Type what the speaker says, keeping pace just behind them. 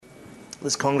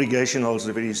This congregation holds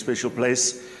a very special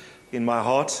place in my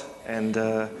heart, and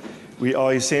we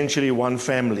are essentially one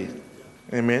family.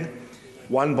 Amen.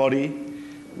 One body,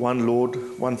 one Lord,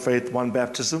 one faith, one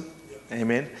baptism.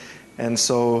 Amen. And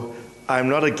so I'm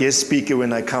not a guest speaker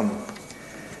when I come.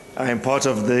 I am part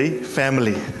of the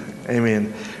family.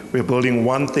 Amen. We're building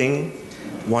one thing,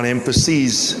 one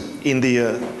emphasis in the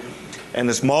earth. And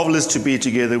it's marvelous to be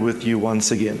together with you once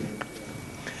again.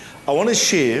 I want to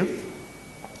share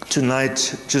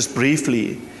tonight just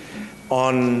briefly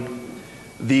on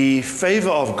the favor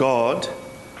of God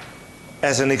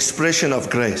as an expression of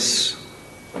grace.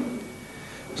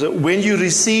 So when you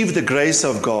receive the grace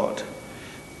of God,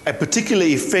 a particular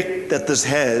effect that this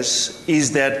has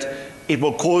is that it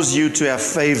will cause you to have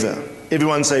favor.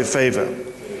 Everyone say favor.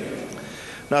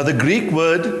 Now the Greek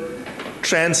word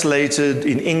translated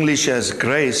in English as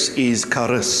grace is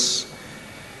charis.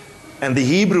 And the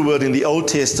Hebrew word in the Old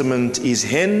Testament is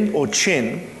hen or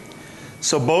chen.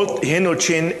 So both hen or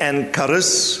chen and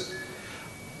charis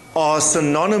are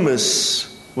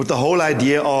synonymous with the whole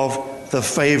idea of the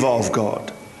favor of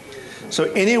God. So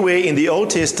anywhere in the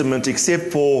Old Testament,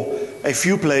 except for a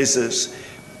few places,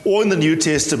 or in the New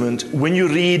Testament, when you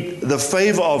read the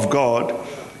favor of God,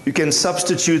 you can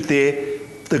substitute there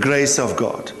the grace of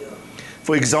God.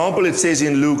 For example, it says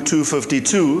in Luke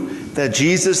 2:52 that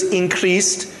Jesus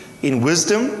increased in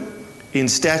wisdom, in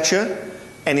stature,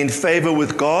 and in favor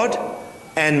with God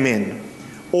and men,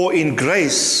 or in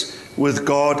grace with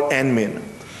God and men.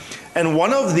 And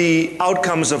one of the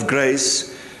outcomes of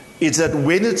grace is that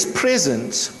when it's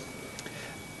present,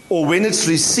 or when it's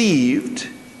received,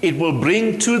 it will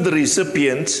bring to the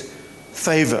recipient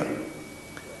favor.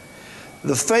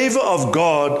 The favor of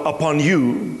God upon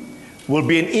you will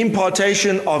be an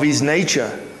impartation of His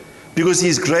nature, because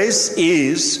His grace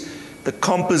is the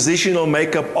compositional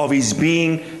makeup of His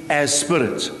being as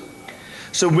spirit.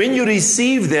 So when you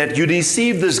receive that, you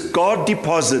receive this God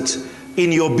deposit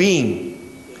in your being.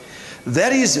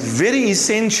 That is very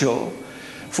essential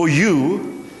for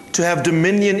you to have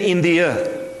dominion in the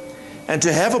earth and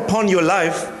to have upon your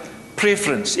life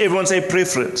preference. Everyone say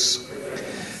preference.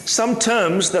 Some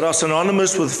terms that are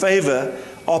synonymous with favor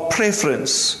are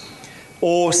preference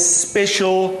or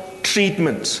special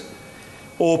treatment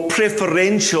or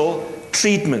preferential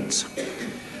treatment,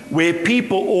 where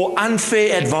people, or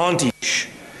unfair advantage,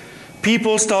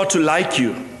 people start to like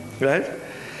you, right?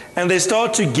 And they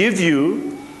start to give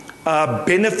you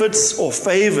benefits or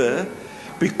favor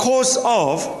because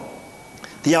of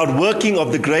the outworking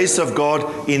of the grace of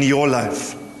God in your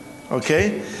life.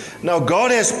 Okay? Now God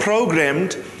has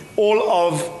programmed all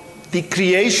of the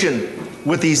creation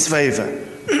with His favor.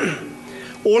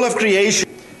 All of creation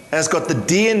has got the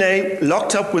DNA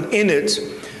locked up within it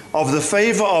of the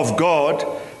favor of God,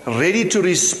 ready to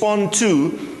respond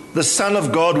to the Son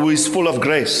of God who is full of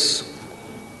grace.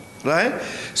 Right?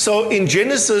 So in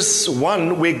Genesis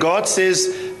 1, where God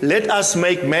says, let us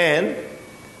make man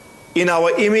in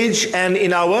our image and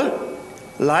in our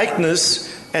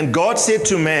likeness, and God said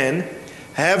to man,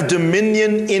 have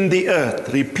dominion in the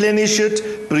earth, replenish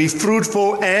it, be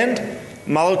fruitful, and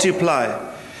multiply.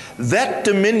 That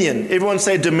dominion, everyone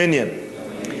say dominion.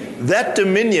 That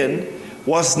dominion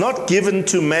was not given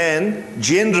to man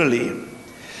generally.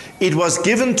 It was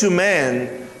given to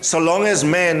man so long as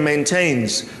man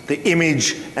maintains the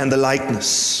image and the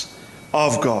likeness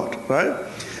of God, right?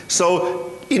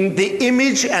 So in the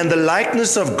image and the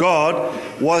likeness of God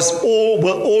were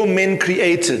all men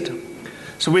created.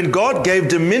 So when God gave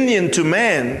dominion to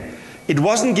man, it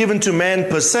wasn't given to man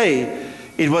per se.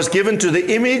 It was given to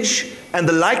the image and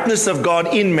the likeness of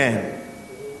God in man.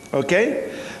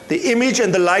 Okay? The image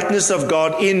and the likeness of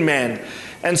God in man.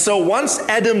 And so once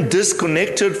Adam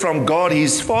disconnected from God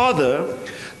his Father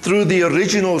through the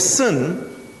original sin,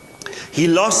 he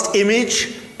lost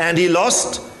image and he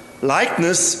lost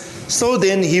likeness, so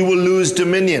then he will lose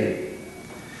dominion.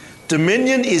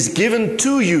 Dominion is given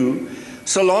to you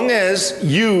so long as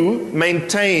you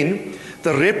maintain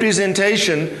the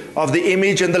representation of the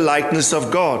image and the likeness of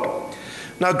God.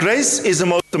 Now, grace is the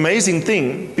most amazing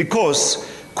thing because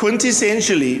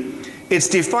quintessentially it's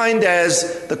defined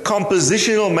as the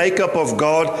compositional makeup of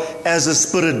God as a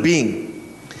spirit being.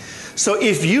 So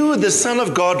if you, the Son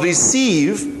of God,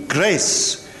 receive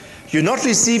grace, you're not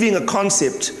receiving a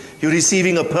concept, you're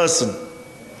receiving a person.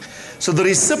 So the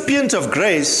recipient of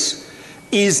grace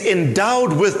is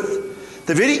endowed with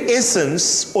the very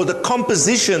essence or the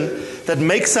composition that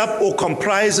makes up or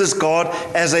comprises God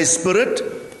as a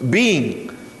spirit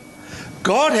being.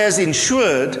 God has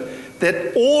ensured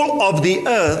that all of the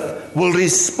earth will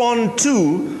respond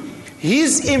to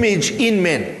His image in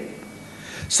men.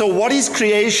 So what is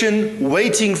creation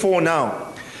waiting for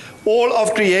now? All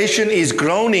of creation is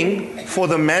groaning for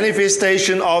the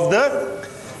manifestation of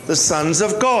the sons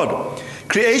of God.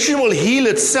 Creation will heal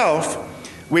itself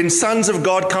when sons of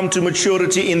God come to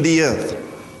maturity in the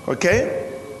earth. Okay?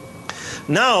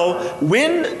 Now,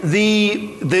 when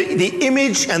the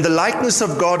image and the likeness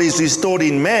of God is restored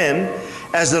in man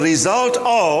as a result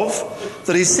of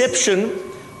the reception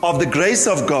of the grace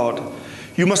of God,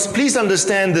 you must please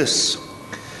understand this.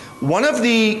 One of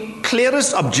the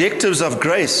clearest objectives of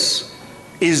grace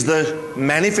is the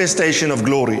manifestation of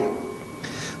glory.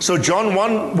 So John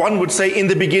 1 would say, in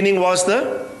the beginning was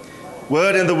the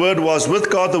Word, and the Word was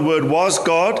with God, the Word was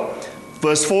God.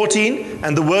 Verse 14,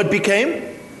 and the Word became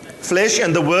flesh,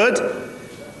 and the Word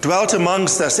dwelt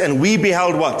amongst us, and we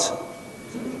beheld what?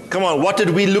 Come on, what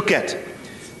did we look at? It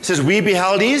says, we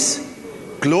beheld His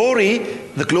glory,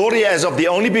 the glory as of the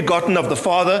only begotten of the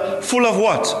Father, full of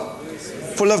what?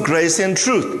 Full of grace and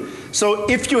truth. So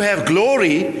if you have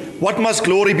glory, what must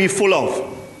glory be full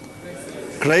of?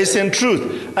 Grace and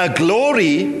truth. A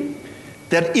glory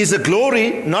that is a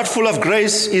glory not full of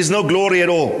grace is no glory at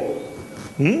all.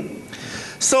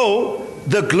 So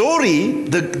the glory,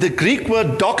 the Greek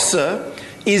word doxa,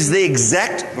 is the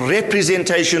exact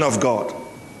representation of God.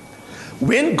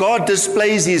 When God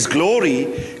displays His glory,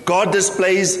 God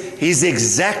displays His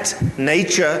exact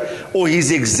nature or His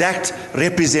exact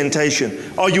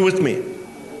representation. Are you with me?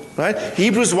 Right?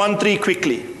 Hebrews 1:3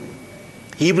 quickly.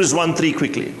 Hebrews 1:3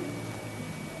 quickly.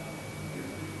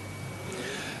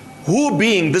 Who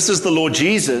being, this is the Lord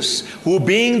Jesus, who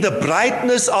being the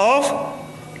brightness of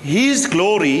His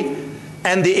glory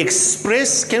and the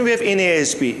express, can we have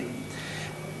NASB?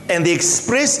 And the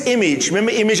express image,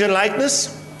 remember image and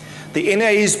likeness? The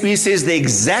NASB says the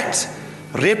exact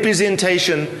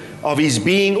representation of His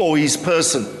being or His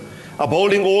person,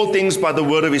 upholding all things by the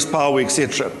word of His power,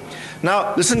 etc.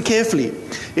 Now, listen carefully.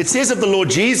 It says of the Lord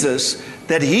Jesus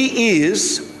that He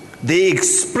is the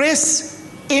express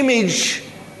image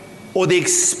or the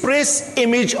express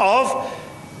image of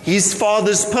His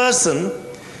Father's person.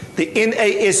 The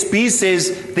NASB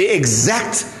says the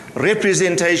exact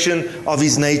representation of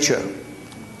His nature.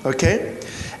 Okay?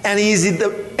 And He is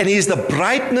the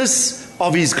brightness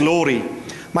of His glory.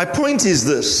 My point is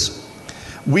this.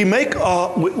 We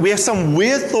have some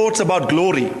weird thoughts about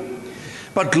glory.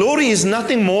 But glory is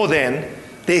nothing more than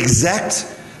the exact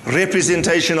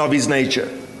representation of His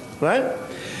nature. Right?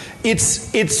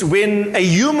 It's when a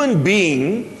human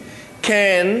being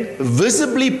can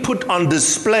visibly put on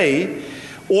display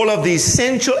all of the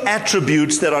essential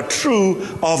attributes that are true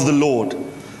of the Lord.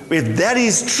 If that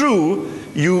is true,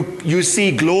 you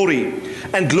see glory.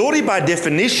 And glory by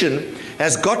definition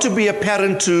has got to be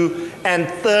apparent to a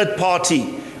third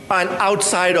party, an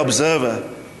outside observer.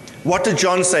 What did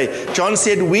John say? John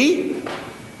said, we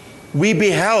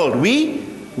beheld, we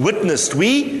witnessed,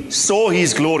 we saw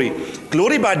His glory.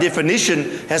 Glory by definition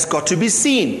has got to be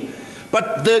seen.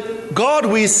 But the God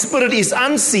who is spirit is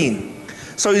unseen.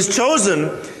 So He's chosen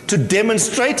to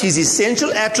demonstrate His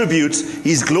essential attributes,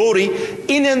 His glory,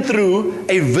 in and through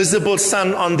a visible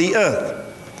Son on the earth.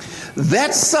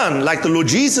 That Son, like the Lord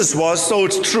Jesus was, so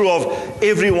it's true of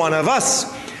every one of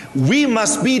us. We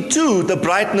must be too the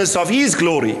brightness of His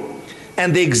glory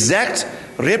and the exact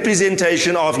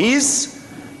representation of His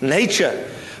nature.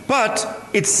 But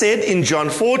it said in John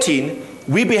 14,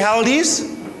 we beheld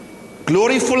His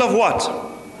glory full of what?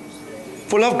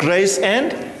 Full of grace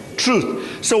and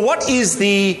truth. So what is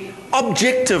the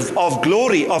objective of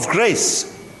glory, of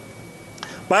grace?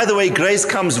 By the way, grace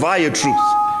comes via truth.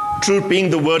 Truth being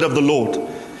the word of the Lord.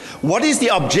 What is the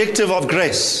objective of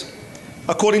grace?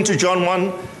 According to John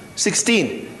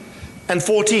 1:16 and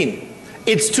 14.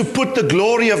 It's to put the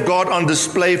glory of God on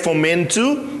display for men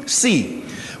to see.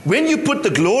 When you put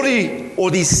the glory or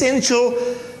the essential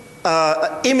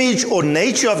image or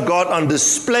nature of God on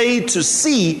display to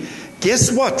see,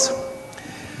 guess what?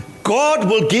 God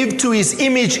will give to His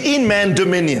image in man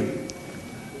dominion.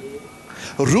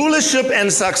 Rulership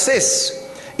and success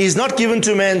is not given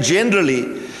to man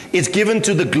generally. It's given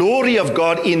to the glory of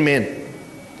God in men,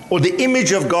 or the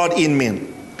image of God in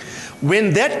men.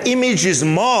 When that image is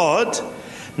marred,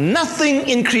 nothing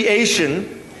in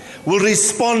creation will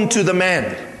respond to the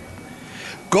man.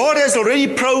 God has already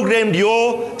programmed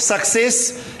your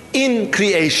success in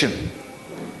creation.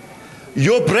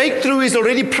 Your breakthrough is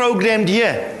already programmed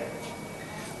here.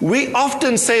 We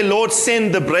often say, Lord,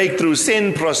 send the breakthrough,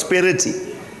 send prosperity.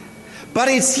 But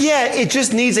it's here, it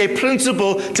just needs a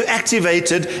principle to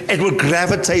activate it. It will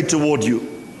gravitate toward you.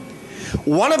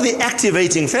 One of the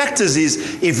activating factors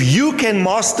is if you can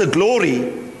master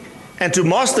glory, and to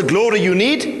master glory you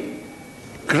need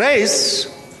Grace,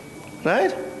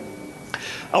 right?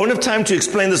 I won't have time to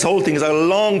explain this whole thing. It's a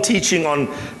long teaching on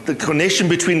the connection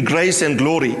between grace and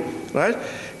glory, right?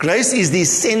 Grace is the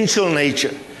essential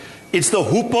nature. It's the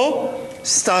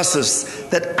hypostasis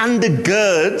that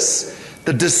undergirds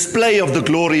the display of the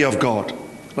glory of God,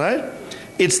 right?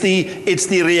 It's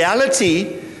the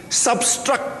reality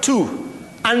substruct to,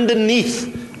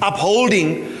 underneath,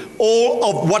 upholding all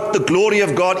of what the glory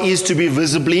of God is to be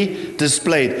visibly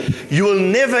displayed. You will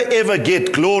never ever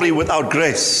get glory without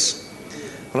grace,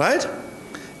 right?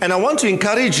 And I want to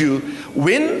encourage you,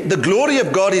 when the glory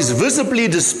of God is visibly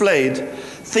displayed,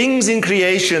 things in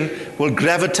creation will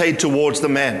gravitate towards the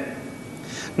man.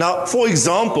 Now, for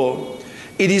example,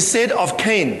 it is said of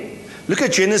Cain. Look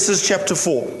at Genesis chapter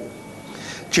 4.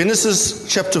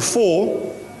 Genesis chapter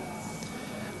 4,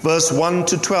 verse 1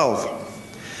 to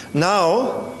 12.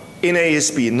 Now, in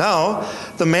ASB, now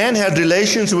the man had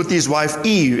relations with his wife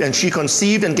Eve, and she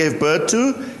conceived and gave birth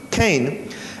to Cain.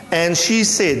 And she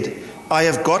said, I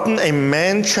have gotten a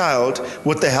man-child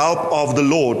with the help of the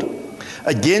Lord.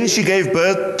 Again she gave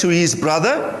birth to his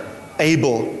brother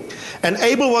Abel. And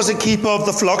Abel was a keeper of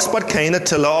the flocks, but Cain a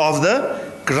tiller of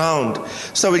the ground.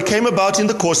 So it came about in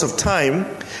the course of time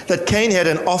that Cain had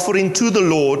an offering to the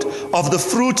Lord of the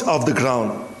fruit of the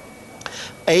ground.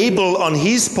 Abel on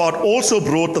his part also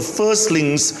brought the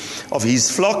firstlings of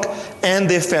his flock and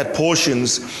their fat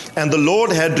portions. And the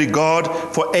Lord had regard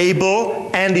for Abel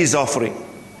and his offering.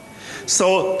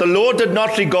 So the Lord did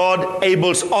not regard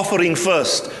Abel's offering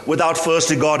first without first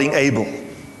regarding Abel.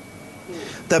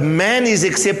 The man is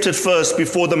accepted first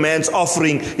before the man's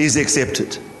offering is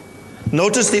accepted.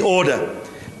 Notice the order.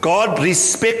 God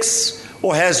respects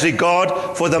or has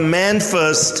regard for the man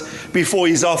first before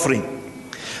his offering.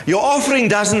 Your offering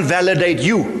doesn't validate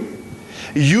you.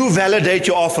 You validate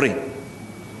your offering.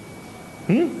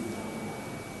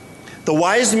 The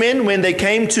wise men, when they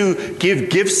came to give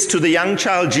gifts to the young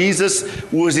child Jesus,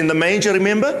 who was in the manger,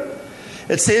 remember?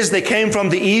 It says they came from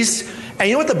the east. And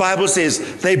you know what the Bible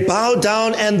says? They bowed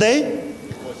down and they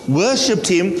worshipped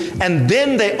him. And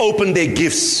then they opened their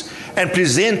gifts and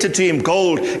presented to him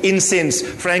gold, incense,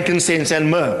 frankincense, and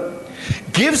myrrh.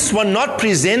 Gifts were not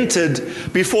presented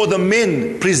before the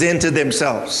men presented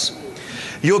themselves.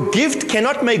 Your gift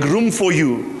cannot make room for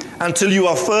you until you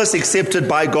are first accepted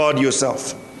by God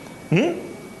yourself. You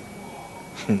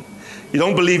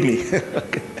don't believe me?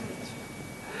 Okay.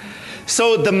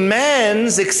 So the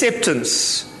man's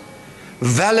acceptance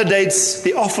validates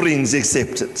the offering's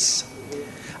acceptance.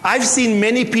 I've seen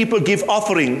many people give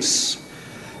offerings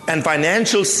and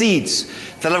financial seeds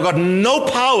that have got no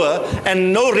power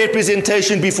and no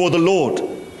representation before the Lord,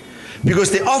 because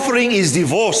the offering is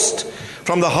divorced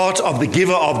from the heart of the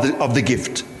giver of the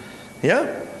gift.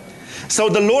 Yeah? So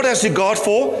the Lord has regard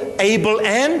for Abel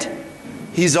and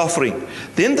his offering.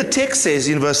 Then the text says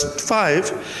in verse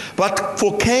 5, but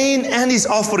for Cain and his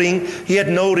offering he had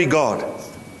no regard.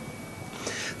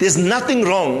 There's nothing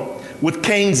wrong with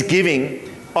Cain's giving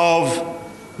of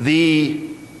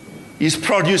his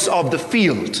produce of the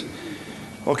field.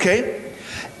 Okay?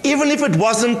 Even if it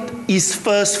wasn't his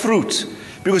first fruit,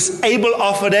 because Abel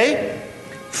offered a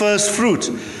first fruit.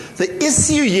 The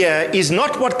issue here is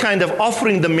not what kind of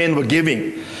offering the men were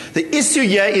giving. The issue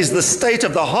here is the state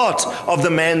of the heart of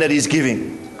the man that is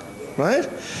giving. Right?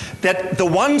 That the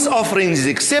one's offering is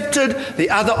accepted, the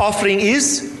other offering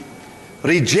is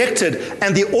rejected.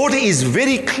 And the order is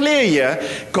very clear here.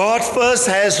 God first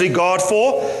has regard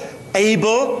for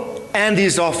Abel and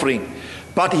his offering.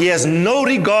 But he has no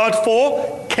regard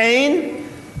for Cain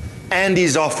and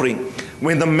his offering.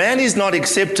 When the man is not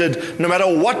accepted, no matter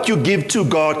what you give to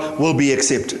God will be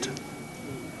accepted.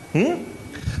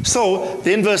 So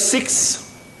then verse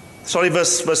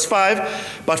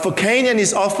 5, but for Cain and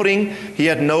his offering he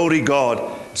had no regard.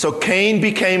 So Cain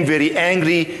became very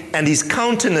angry and his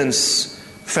countenance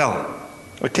fell.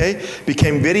 Okay?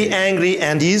 Became very angry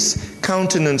and his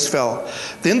countenance fell.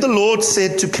 Then the Lord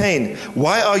said to Cain,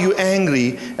 why are you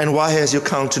angry and why has your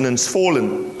countenance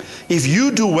fallen? If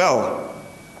you do well,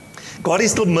 God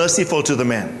is still merciful to the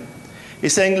man.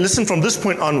 He's saying, listen, from this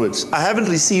point onwards, I haven't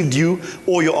received you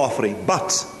or your offering.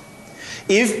 But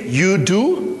if you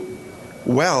do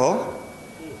well,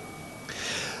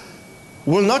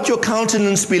 will not your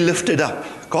countenance be lifted up?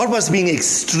 God was being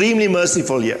extremely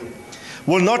merciful here.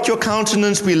 Will not your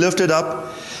countenance be lifted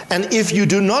up? And if you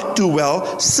do not do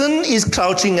well, sin is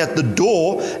crouching at the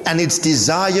door, and its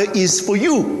desire is for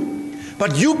you.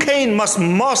 But you, Cain, must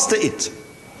master it.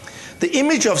 The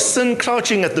image of sin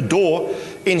crouching at the door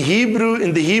in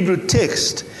the Hebrew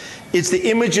text, it's the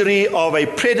imagery of a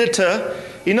predator.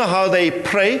 You know how they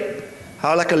prey?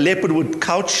 How like a leopard would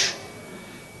couch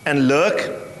and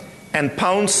lurk and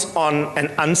pounce on an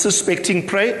unsuspecting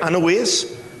prey,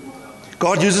 unawares?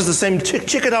 God uses the same.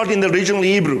 Check it out in the original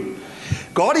Hebrew.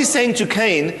 God is saying to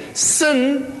Cain,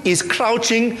 sin is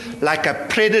crouching like a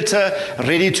predator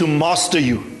ready to master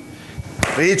you,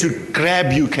 ready to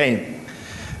grab you, Cain.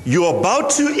 You're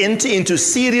about to enter into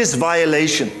serious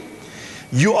violation.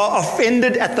 You are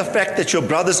offended at the fact that your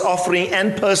brother's offering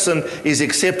and person is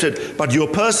accepted, but your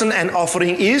person and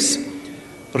offering is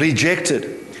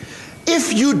rejected.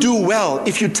 If you do well,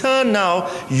 if you turn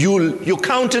now, your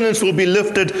countenance will be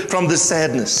lifted from the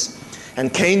sadness.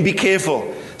 And Cain, be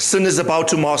careful. Sin is about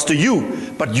to master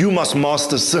you, but you must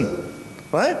master sin.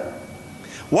 Right?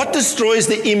 What destroys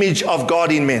the image of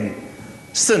God in men?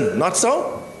 Sin, not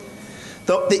so?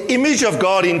 The image of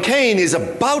God in Cain is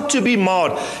about to be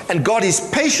marred, and God is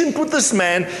patient with this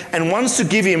man and wants to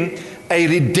give him a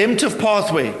redemptive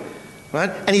pathway. Right?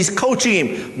 And he's coaching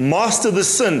him. Master the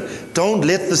sin. Don't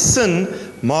let the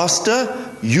sin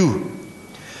master you.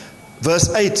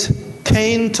 Verse 8.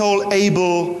 Cain told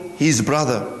Abel his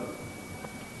brother.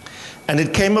 And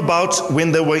it came about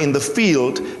when they were in the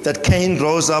field that Cain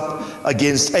rose up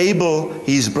against Abel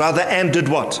his brother and did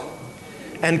what?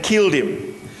 And killed him.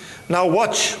 Now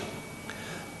watch.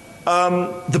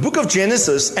 The book of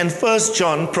Genesis and 1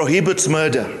 John prohibits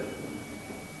murder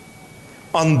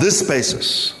on this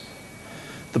basis.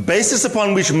 The basis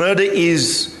upon which murder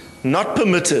is not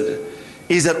permitted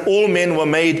is that all men were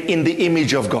made in the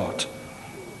image of God.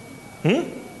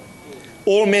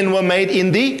 All men were made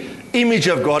in the image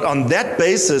of God. On that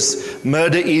basis,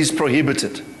 murder is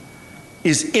prohibited.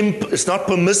 It's not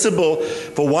permissible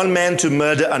for one man to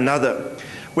murder another.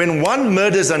 When one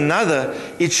murders another,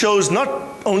 it shows not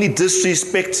only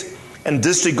disrespect and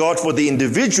disregard for the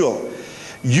individual,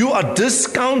 you are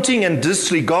discounting and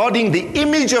disregarding the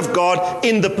image of God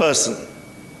in the person.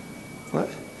 Right?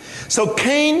 So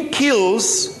Cain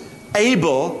kills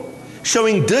Abel,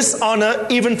 showing dishonor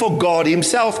even for God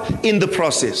himself in the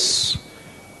process.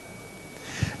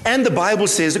 And the Bible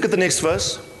says, look at the next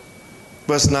verse,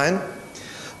 verse 9.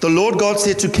 The Lord God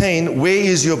said to Cain, where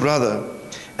is your brother?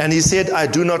 And he said, I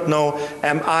do not know.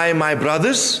 Am I my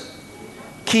brother's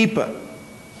keeper?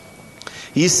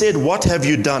 He said, what have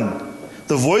you done?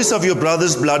 The voice of your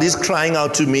brother's blood is crying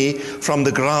out to me from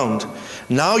the ground.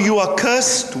 Now you are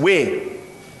cursed where?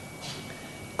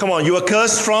 Come on, you are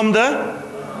cursed from the?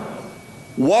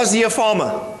 Was he a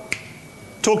farmer?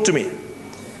 Talk to me.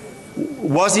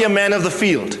 Was he a man of the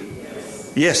field?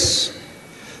 Yes.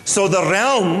 So the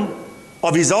realm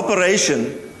of his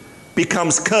operation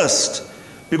becomes cursed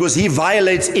because he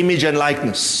violates image and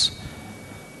likeness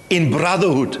in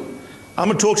brotherhood. I'm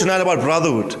going to talk tonight about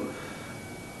brotherhood.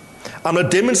 I'm going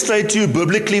to demonstrate to you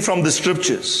biblically from the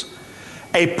scriptures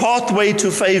a pathway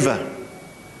to favor.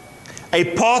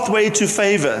 A pathway to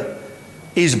favor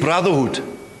is brotherhood.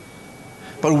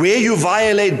 But where you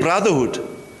violate brotherhood,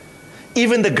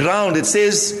 even the ground, it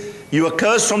says, you are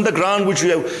cursed from the ground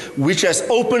which has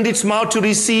opened its mouth to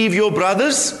receive your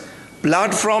brother's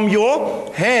blood from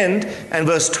your hand. And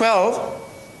verse 12,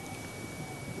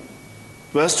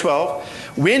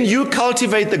 when you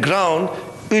cultivate the ground,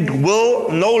 it will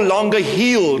no longer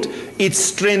yield its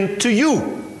strength to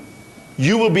you.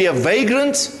 You will be a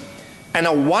vagrant and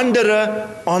a wanderer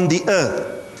on the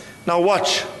earth. Now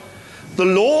watch. The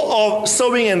law of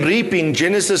sowing and reaping,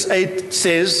 Genesis 8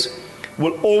 says,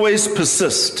 will always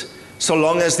persist so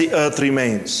long as the earth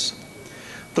remains.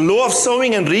 The law of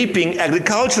sowing and reaping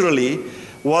agriculturally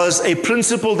was a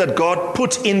principle that God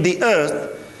put in the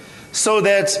earth so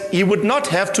that he would not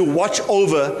have to watch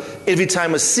over every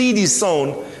time a seed is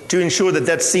sown to ensure that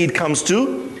that seed comes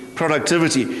to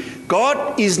productivity.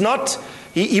 God is not,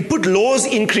 he put laws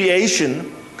in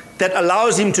creation that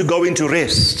allows him to go into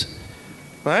rest.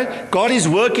 Right? God is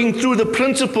working through the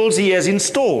principles he has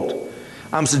installed.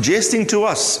 I'm suggesting to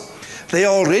us, there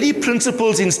are already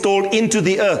principles installed into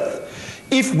the earth,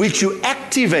 if which you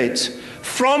activate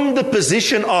from the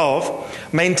position of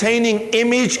maintaining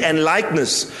image and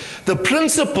likeness. The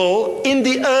principle in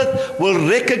the earth will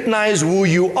recognize who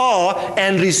you are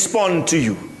and respond to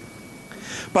you.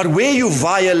 But where you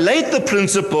violate the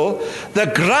principle,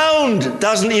 the ground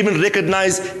doesn't even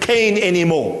recognize Cain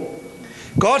anymore.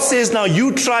 God says, now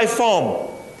you try farm.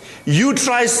 You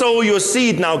try sow your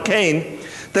seed now, Cain.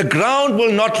 The ground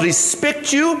will not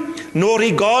respect you nor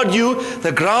regard you.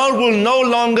 The ground will no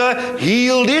longer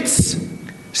yield its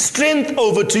strength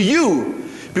over to you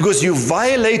because you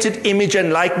violated image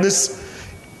and likeness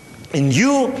in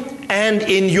you and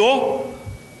in your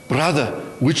brother,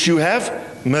 which you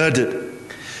have murdered.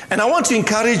 And I want to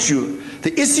encourage you,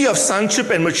 the issue of sonship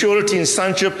and maturity in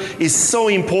sonship is so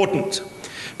important.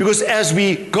 Because as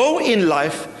we go in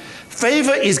life,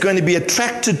 favor is going to be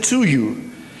attracted to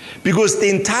you, because the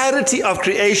entirety of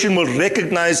creation will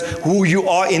recognize who you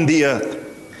are in the earth.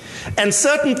 And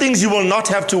certain things you will not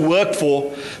have to work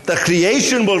for. The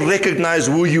creation will recognize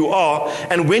who you are.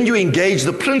 And when you engage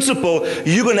the principle,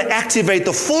 you're going to activate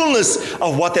the fullness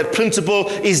of what that principle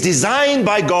is designed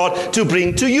by God to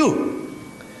bring to you.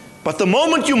 But the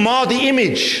moment you mar the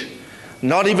image,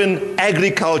 not even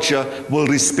agriculture will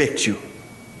respect you.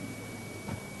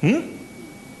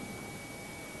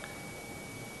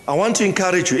 I want to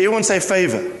encourage you. Everyone say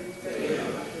favor.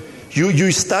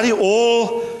 You study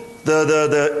all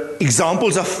the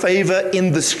examples of favor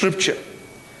in the scripture.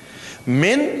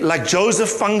 Men like Joseph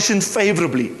functioned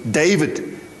favorably.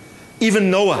 David,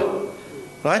 even Noah,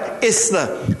 right?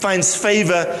 Esther finds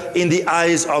favor in the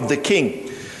eyes of the king.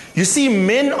 You see,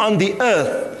 men on the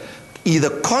earth,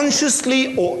 either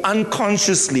consciously or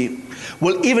unconsciously,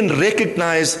 will even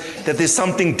recognize that there's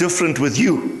something different with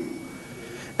you,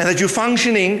 and that you're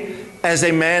functioning as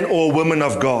a man or a woman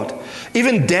of God.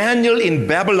 Even Daniel in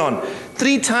Babylon,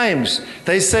 3 times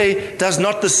they say, does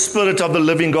not the Spirit of the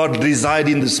living God reside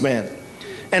in this man?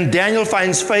 And Daniel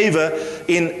finds favor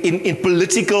in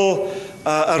political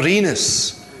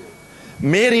arenas.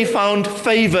 Mary found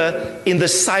favor in the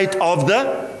sight of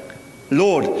the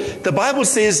Lord. The Bible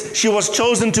says she was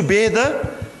chosen to bear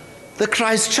the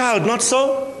Christ child, not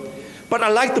so? But I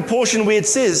like the portion where it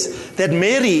says that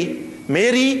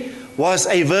Mary was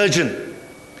a virgin.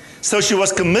 So she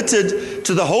was committed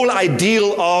to the whole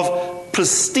ideal of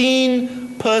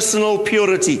pristine personal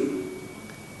purity.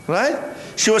 Right?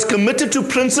 She was committed to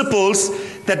principles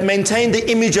that maintain the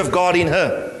image of God in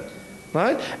her.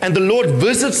 Right? And the Lord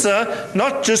visits her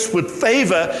not just with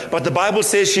favor, but the Bible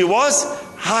says she was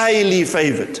highly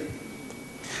favored.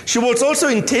 She was also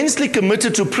intensely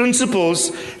committed to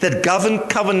principles that govern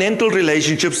covenantal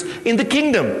relationships in the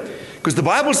kingdom. Because the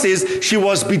Bible says she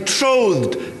was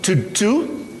betrothed to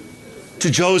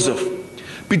Joseph.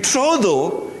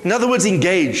 Betrothal, in other words,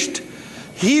 engaged.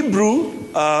 Hebrew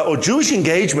or Jewish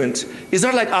engagement is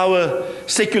not like our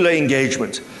secular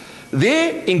engagement.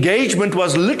 Their engagement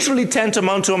was literally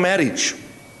tantamount to a marriage.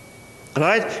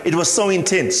 Right? It was so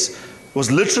intense. It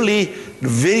was literally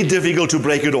very difficult to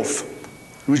break it off,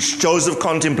 which Joseph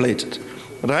contemplated.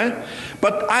 Right?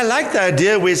 But I like the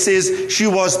idea where it says she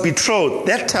was betrothed.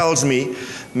 That tells me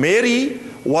Mary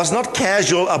was not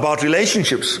casual about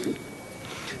relationships.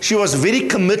 She was very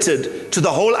committed to the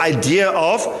whole idea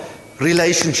of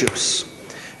relationships.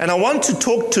 And I want to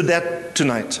talk to that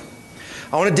tonight.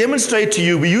 I want to demonstrate to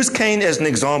you, we use Cain as an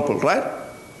example, right?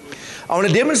 I want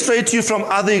to demonstrate to you from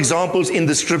other examples in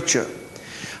the scripture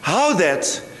how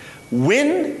that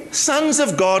when sons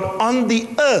of God on the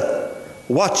earth,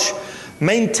 watch,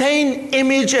 maintain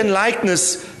image and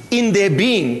likeness in their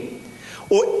being,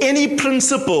 or any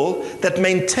principle that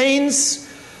maintains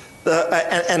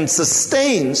and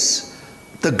sustains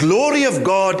the glory of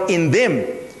God in them,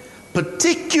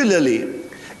 particularly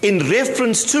in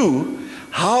reference to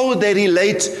how they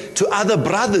relate to other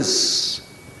brothers,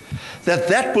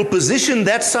 that will position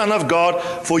that son of God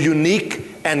for unique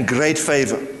and great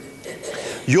favor.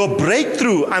 Your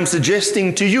breakthrough, I'm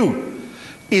suggesting to you,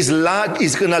 is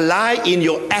going to lie in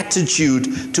your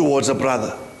attitude towards a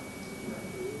brother.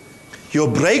 Your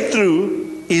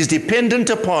breakthrough is dependent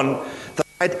upon the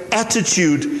right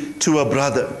attitude to a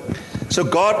brother. So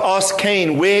God asked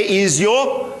Cain, where is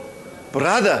your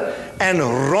brother? And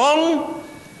wrong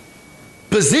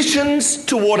positions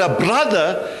toward a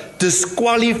brother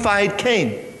disqualified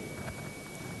Cain.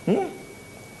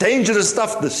 Dangerous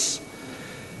stuff, this.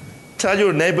 Tell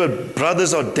your neighbor,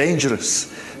 brothers are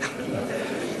dangerous.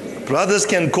 Brothers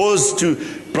can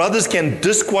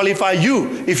disqualify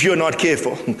you if you're not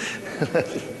careful.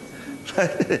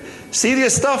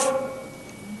 Serious stuff.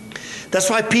 That's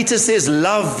why Peter says,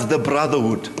 love the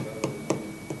brotherhood.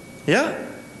 Yeah?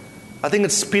 I think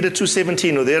it's Peter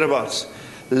 2:17 or thereabouts.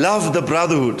 Love the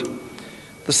brotherhood.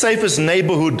 The safest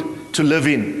neighborhood to live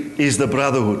in is the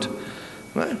brotherhood.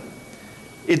 Right?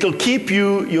 It'll keep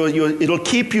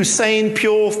you sane,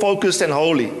 pure, focused, and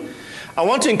holy. I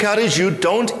want to encourage you,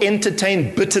 don't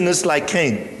entertain bitterness like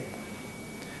Cain.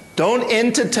 Don't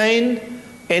entertain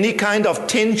any kind of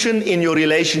tension in your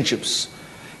relationships.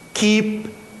 Keep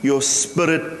your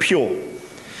spirit pure.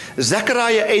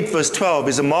 Zechariah 8 verse 12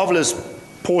 is a marvelous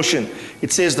portion.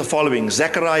 It says the following,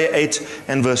 Zechariah 8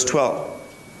 and verse 12.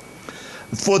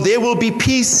 For there will be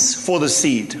peace for the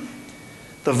seed.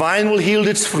 The vine will yield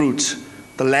its fruit.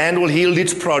 The land will yield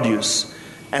its produce.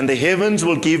 And the heavens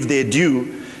will give their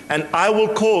due. And I will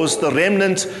cause the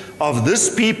remnant of this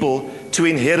people to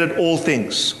inherit all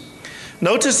things.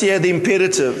 Notice here the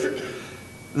imperative.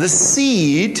 The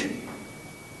seed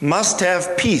must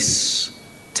have peace.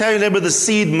 Tell your neighbor, the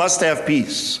seed must have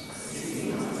peace.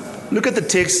 Look at the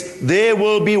text. There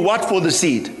will be what for the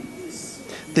seed?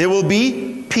 There will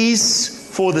be peace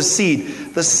for the seed.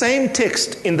 The same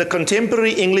text in the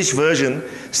contemporary English version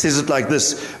says it like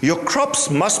this. Your crops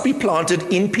must be planted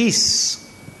in peace.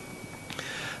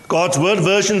 God's Word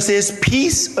version says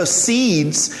peace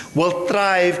seeds will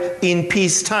thrive in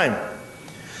peacetime.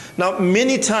 Now,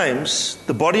 many times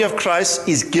the body of Christ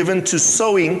is given to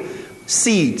sowing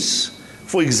seeds.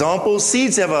 For example,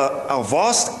 seeds have a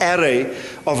vast array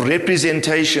of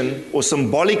representation or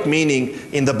symbolic meaning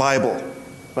in the Bible.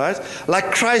 Right?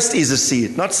 Like Christ is a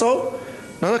seed. Not so?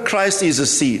 No, Christ is a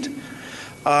seed.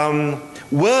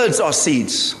 Words are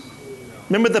seeds.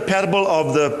 Remember the parable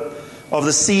of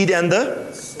the seed and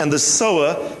the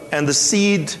sower, and the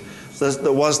seed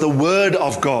was the word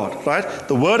of God, right?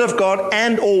 The word of God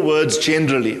and all words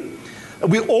generally.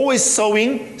 We're always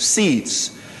sowing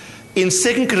seeds. In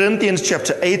 2 Corinthians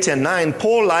chapter 8 and 9,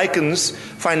 Paul likens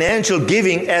financial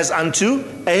giving as unto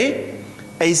a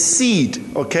seed,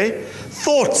 okay?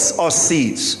 Thoughts are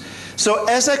seeds. So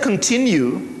as I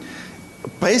continue,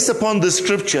 based upon this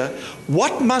scripture,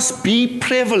 what must be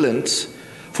prevalent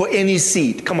for any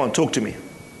seed? Come on, talk to me.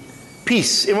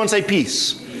 Peace. Everyone say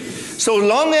peace. So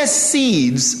long as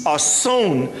seeds are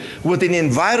sown within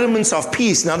environments of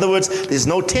peace, in other words, there's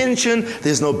no tension,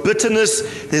 there's no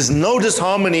bitterness, there's no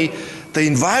disharmony, the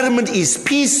environment is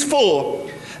peaceful,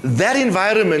 that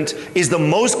environment is the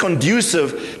most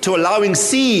conducive to allowing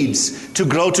seeds to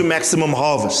grow to maximum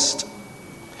harvest.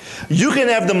 You can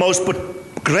have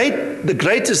the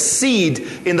greatest seed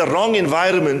in the wrong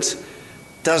environment,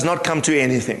 does not come to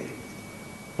anything.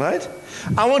 Right?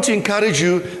 I want to encourage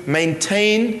you,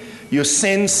 maintain your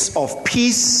sense of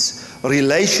peace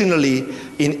relationally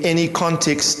in any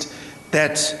context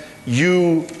that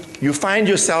you find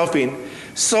yourself in,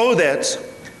 so that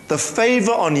the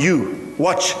favor on you,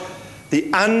 watch,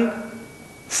 the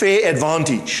unfair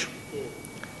advantage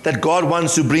that God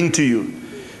wants to bring to you,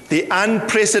 the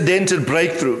unprecedented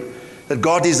breakthrough that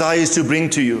God desires to bring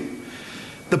to you,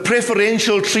 the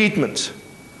preferential treatment.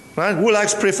 Right? Who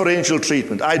likes preferential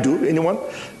treatment? I do. Anyone?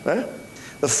 Right?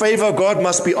 The favor of God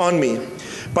must be on me.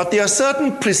 But there are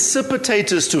certain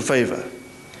precipitators to favor.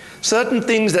 Certain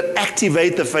things that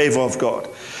activate the favor of God.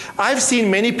 I've seen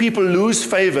many people lose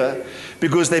favor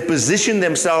because they position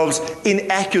themselves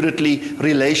inaccurately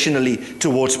relationally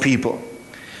towards people.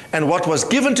 And what was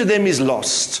given to them is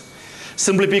lost.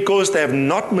 Simply because they have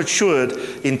not matured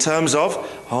in terms of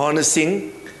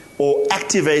harnessing or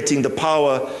activating the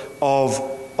power of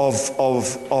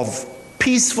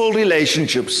peaceful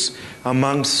relationships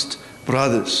amongst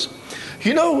brothers.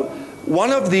 You know,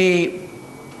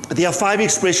 there are 5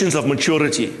 expressions of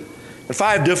maturity,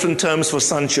 5 different terms for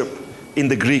sonship in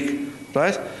the Greek,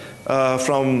 right?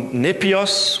 From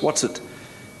nepios, what's it?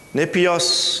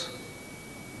 Nepios,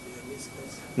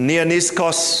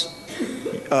 neoniskos,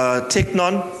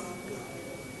 teknon,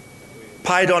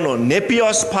 paidon, or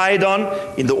nepios,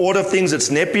 paidon. In the order of things, it's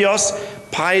nepios,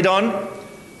 paidon,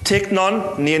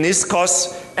 teknon,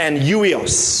 neoniskos, and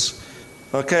euios.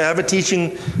 Okay, I have a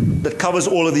teaching that covers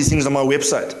all of these things on my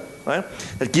website, right?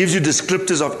 That gives you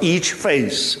descriptors of each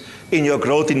phase in your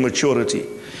growth in maturity.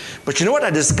 But you know what I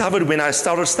discovered when I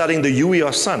started studying the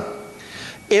euios son?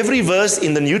 Every verse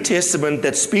in the New Testament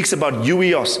that speaks about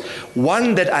euios,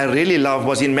 one that I really love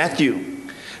was in Matthew,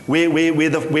 where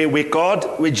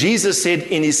Jesus said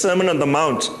in his Sermon on the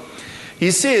Mount,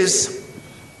 he says,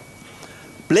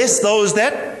 bless those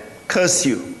that curse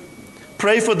you.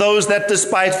 Pray for those that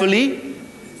despitefully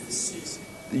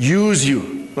use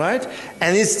you. Right?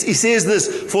 And he says this,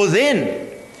 for then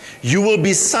you will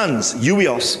be sons,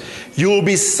 euios. You will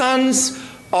be sons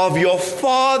of your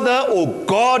Father or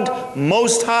God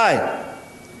Most High.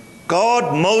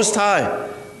 God Most High.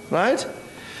 Right?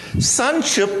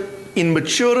 Sonship in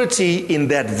maturity in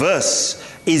that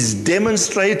verse is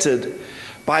demonstrated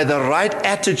by the right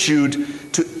attitude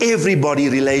to everybody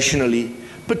relationally,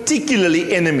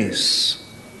 particularly enemies.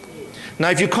 Now,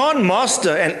 if you can't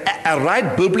master a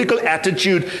right biblical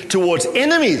attitude towards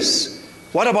enemies,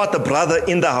 what about the brother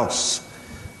in the house?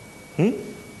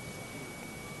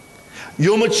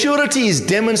 Your maturity is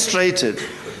demonstrated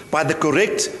by the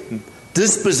correct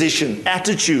disposition,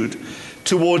 attitude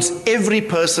towards every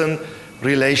person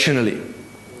relationally.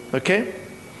 Okay?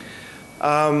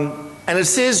 And it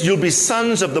says you'll be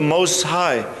sons of the Most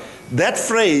High. That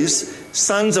phrase,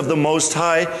 sons of the Most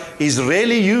High, is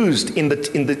rarely used in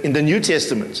the New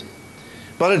Testament.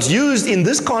 But it's used in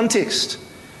this context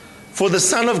for the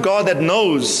Son of God that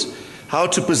knows how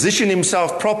to position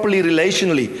himself properly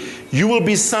relationally. You will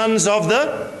be sons of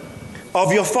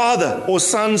your Father, or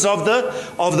sons of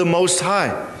the Most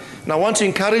High. And I want to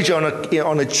encourage you, I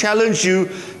want to challenge you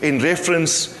in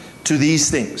reference to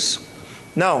these things.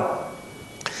 Now,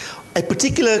 a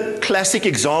particular classic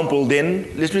example then,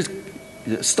 let me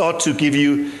start to give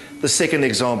you the second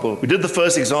example. We did the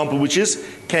first example, which is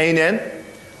Cain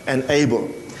and Abel.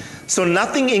 So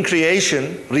nothing in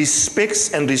creation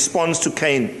respects and responds to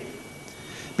Cain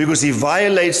because he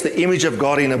violates the image of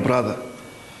God in a brother.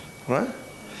 Right?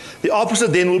 The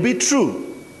opposite then will be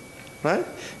true. Right?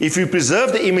 If you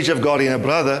preserve the image of God in a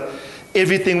brother,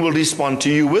 everything will respond to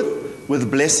you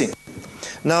with blessing.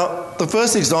 Now, the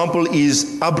first example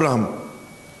is Abraham.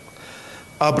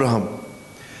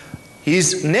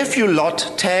 His nephew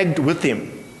Lot tagged with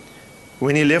him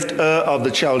when he left Ur of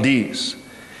the Chaldees,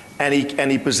 and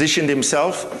he positioned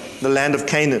himself in the land of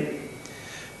Canaan.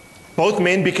 Both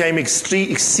men became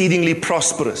exceedingly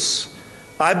prosperous.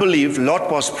 I believe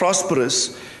Lot was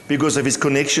prosperous because of his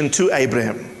connection to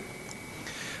Abraham.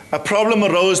 A problem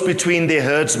arose between their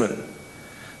herdsmen.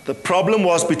 The problem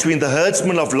was between the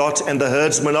herdsman of Lot and the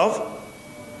herdsman of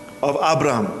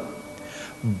Abraham.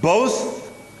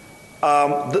 Both,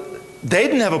 they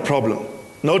didn't have a problem.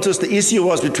 Notice the issue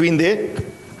was between their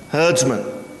herdsmen.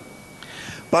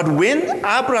 But when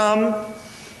Abraham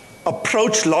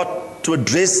approached Lot to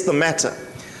address the matter,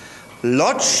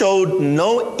 Lot showed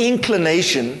no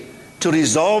inclination to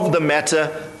resolve the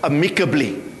matter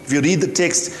amicably. If you read the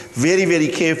text very, very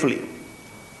carefully.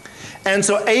 And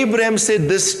so Abraham said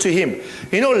this to him.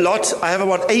 You know, Lot, I have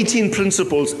about 18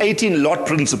 Lot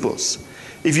principles.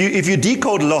 If you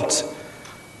decode Lot,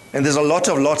 and there's a lot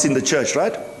of Lots in the church,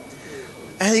 right?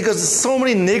 And he got so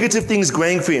many negative things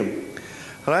going for him,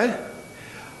 right?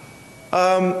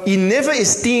 He never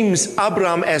esteems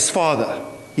Abraham as father.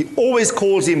 He always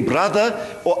calls him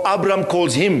brother, or Abraham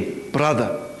calls him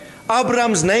brother.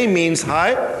 Abraham's name means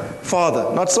high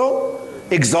father, not so?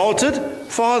 Exalted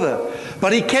father.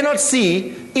 But he cannot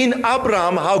see in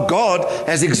Abraham how God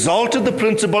has exalted the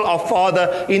principle of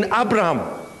father in Abraham.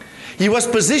 He was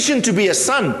positioned to be a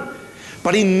son,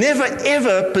 but he never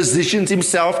ever positioned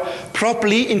himself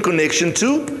properly in connection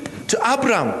to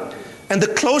Abraham. And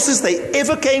the closest they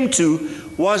ever came to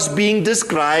was being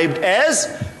described as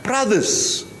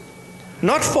brothers,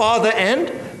 not father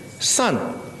and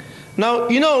son. Now,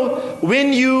 you know,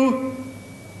 when you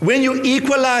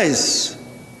equalize,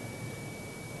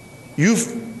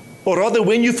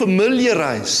 when you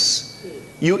familiarize,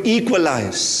 you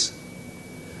equalize.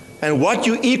 And what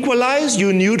you equalize,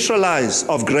 you neutralize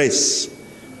of grace.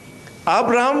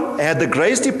 Abraham had the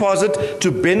grace deposit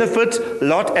to benefit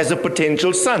Lot as a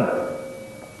potential son.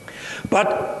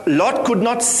 But Lot could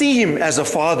not see him as a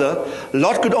father.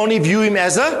 Lot could only view him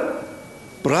as a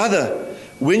brother.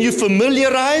 When you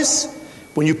familiarize,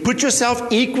 when you put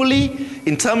yourself equally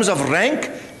in terms of rank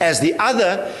as the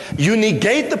other, you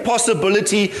negate the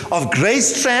possibility of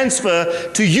grace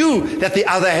transfer to you that the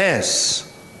other has.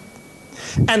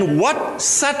 And what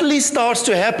subtly starts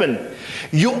to happen,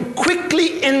 you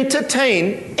quickly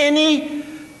entertain any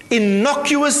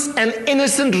innocuous and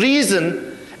innocent reason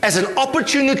as an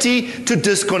opportunity to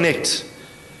disconnect,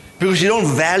 because you don't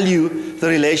value the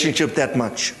relationship that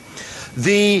much.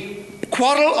 The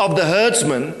quarrel of the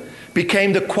herdsman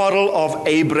became the quarrel of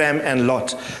Abraham and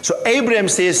Lot. So Abraham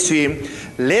says to him,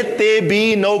 let there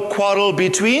be no quarrel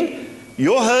between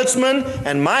your herdsman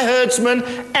and my herdsman,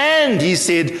 and he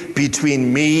said,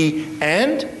 between me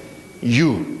and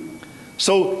you.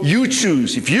 So you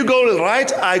choose. If you go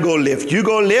right, I go left. You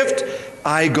go left,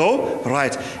 I go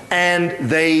right. And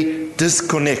they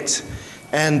disconnect.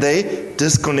 Genesis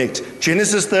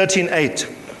 13:8.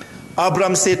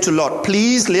 Abram said to Lot,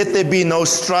 please let there be no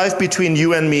strife between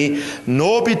you and me,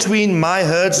 nor between my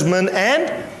herdsman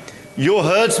and your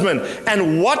herdsman.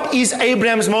 And what is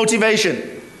Abraham's motivation?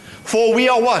 For we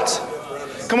are what?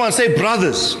 Come on, say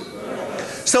brothers.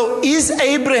 So is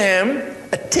Abraham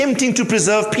attempting to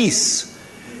preserve peace?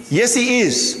 Yes, he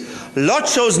is. Lot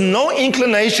shows no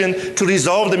inclination to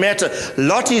resolve the matter.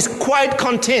 Lot is quite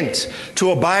content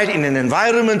to abide in an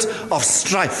environment of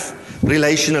strife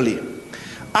relationally.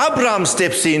 Abraham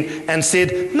steps in and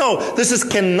said, no, this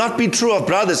cannot be true of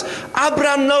brothers.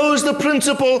 Abraham knows the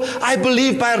principle, I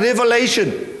believe, by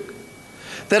revelation,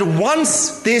 that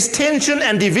once there's tension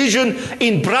and division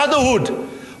in brotherhood,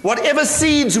 whatever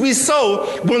seeds we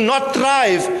sow will not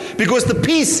thrive because the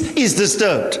peace is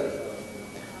disturbed.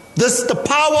 The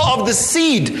power of the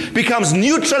seed becomes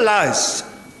neutralized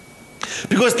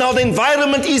because now the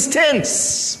environment is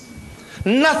tense.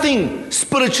 Nothing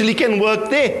spiritually can work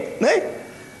there. Eh?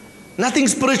 Nothing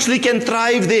spiritually can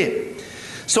thrive there.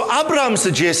 So Abraham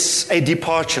suggests a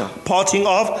departure, parting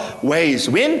of ways.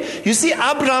 When you see,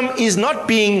 Abraham is not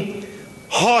being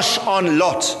harsh on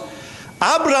Lot.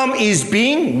 Abraham is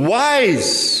being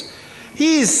wise.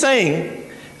 He is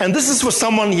saying, and this is for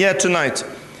someone here tonight,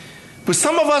 but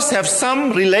some of us have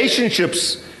some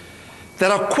relationships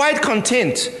that are quite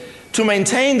content to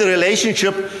maintain the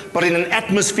relationship, but in an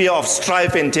atmosphere of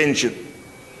strife and tension.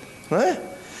 Right?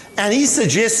 And he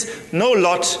suggests, no,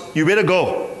 Lot, you better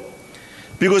go.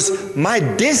 Because my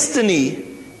destiny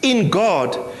in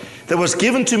God that was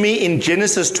given to me in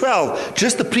Genesis 12,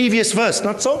 just the previous verse,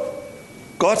 not so?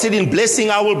 God said, in blessing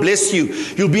I will bless you.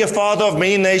 You'll be a father of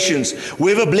many nations.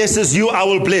 Whoever blesses you, I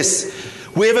will bless.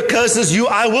 Whoever curses you,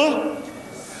 I will.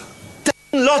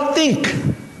 Didn't Lot think?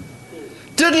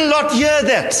 Didn't Lot hear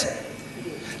that?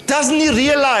 Doesn't he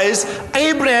realize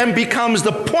Abraham becomes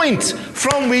the point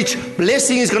from which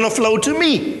blessing is going to flow to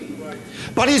me?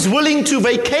 But he's willing to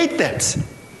vacate that.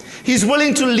 He's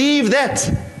willing to leave that.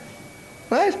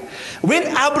 Right? When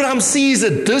Abraham sees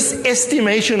a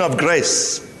disestimation of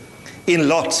grace in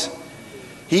Lot,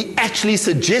 he actually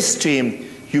suggests to him,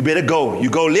 you better go.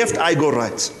 You go left, I go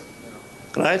right.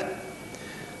 Right?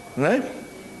 Right?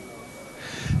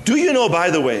 Do you know,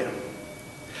 by the way,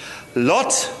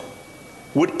 Lot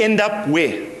would end up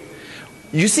where?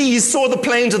 You see, he saw the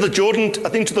plains of the Jordan, I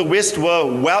think to the west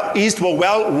east were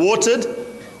well watered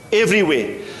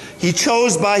everywhere. He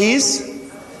chose by his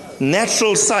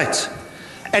natural sight.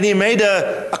 And he made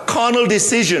a carnal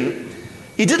decision.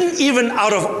 He didn't even,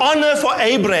 out of honor for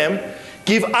Abraham,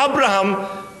 give Abraham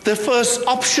the first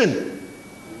option.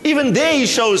 Even there he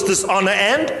shows dishonor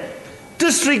and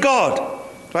disregard.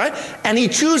 Right? And he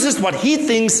chooses what he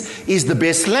thinks is the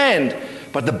best land.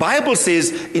 But the Bible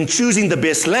says in choosing the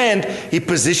best land, he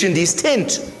positioned his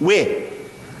tent. Where?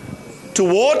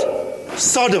 Toward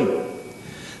Sodom.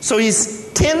 So his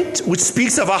tent, which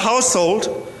speaks of a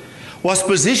household, was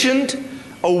positioned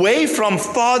away from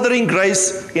fathering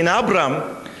grace in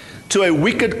Abraham to a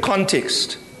wicked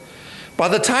context. By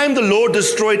the time the Lord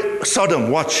destroyed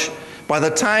Sodom, watch, by the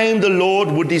time the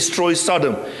Lord would destroy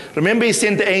Sodom, remember he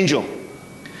sent the angel.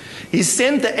 He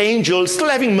sent the angel, still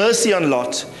having mercy on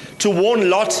Lot, to warn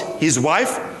Lot, his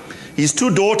wife, his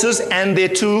 2 daughters, and their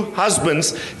 2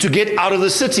 husbands to get out of the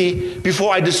city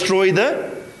before I destroy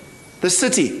the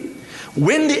city.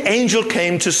 When the angel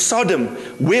came to Sodom,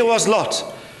 where was Lot?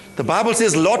 The Bible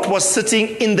says Lot was sitting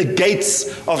in the gates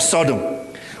of Sodom.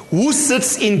 Who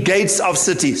sits in gates of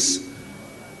cities?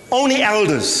 Only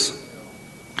elders.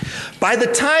 By the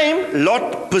time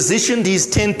Lot positioned his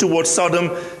tent towards Sodom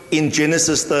in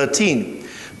Genesis 13,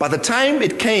 by the time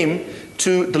it came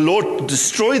to the Lord to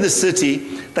destroy the city,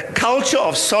 the culture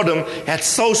of Sodom had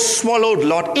so swallowed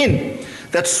Lot in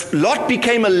that Lot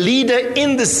became a leader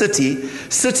in the city,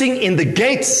 sitting in the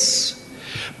gates.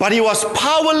 But he was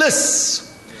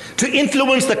powerless to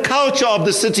influence the culture of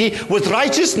the city with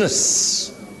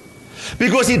righteousness,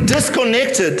 because he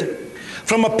disconnected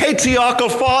from a patriarchal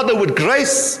father with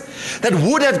grace that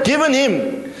would have given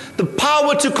him the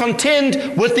power to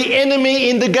contend with the enemy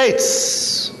in the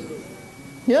gates.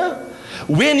 Yeah?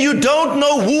 When you don't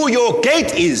know who your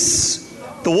gate is,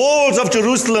 the walls of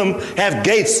Jerusalem have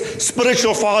gates,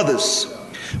 spiritual fathers.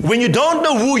 When you don't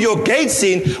know who your gate's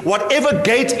in, whatever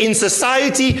gate in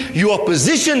society you are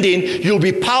positioned in, you'll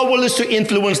be powerless to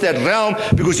influence that realm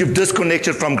because you've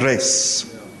disconnected from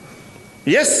grace.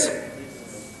 Yes?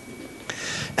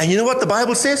 And you know what the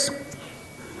Bible says?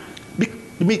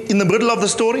 In the middle of the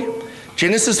story,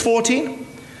 Genesis 14,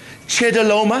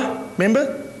 Chedorlaomer,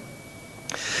 remember?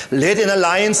 Led an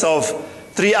alliance of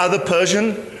 3 other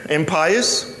Persian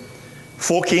empires,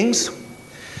 4 kings,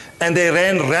 and they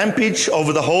ran rampage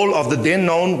over the whole of the then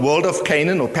known world of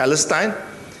Canaan or Palestine,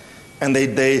 and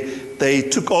they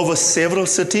took over several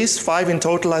cities, 5 in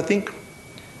total, I think,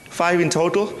 5 in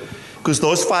total, because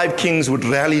those 5 kings would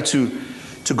rally to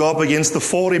go up against the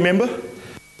 4, remember?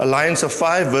 Alliance of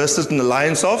 5 versus an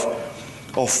alliance of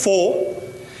 4.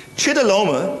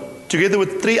 Chedorlaomer, together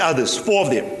with 3 others, 4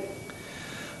 of them,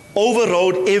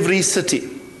 overrode every city,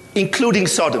 including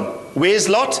Sodom. Where's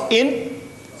Lot?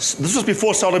 This was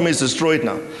before Sodom is destroyed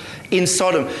now. In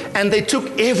Sodom. And they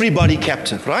took everybody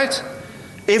captive, right?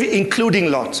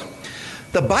 Including Lot.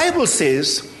 The Bible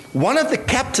says one of the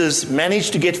captives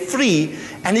managed to get free,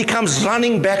 and he comes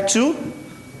running back to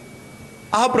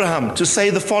Abraham to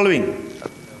say the following.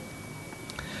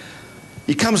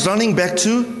 He comes running back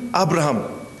to Abraham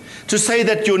to say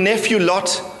that your nephew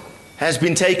Lot has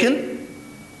been taken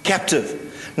captive.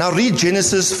 Now read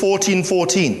Genesis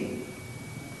 14:14.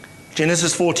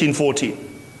 Genesis 14:14.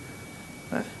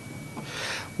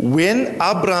 When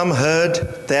Abraham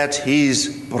heard that his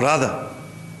brother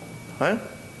Right?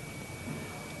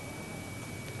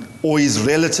 Or his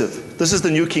relative. This is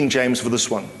the New King James for this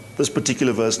one. This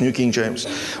particular verse, New King James.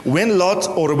 When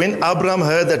Abram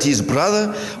heard that his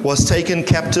brother was taken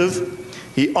captive,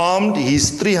 he armed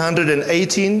his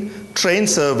 318 trained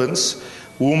servants,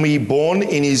 whom he borne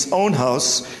in his own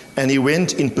house, and he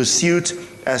went in pursuit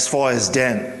as far as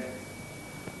Dan.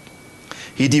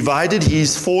 He divided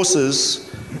his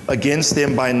forces against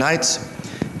them by night.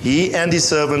 He and his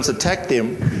servants attacked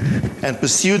them and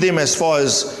pursued them as far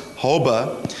as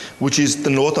Hobah, which is the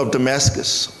north of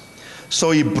Damascus.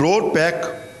 So he brought back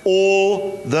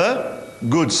all the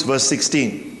goods, verse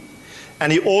 16.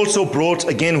 And he also brought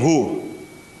again who?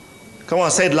 Come on,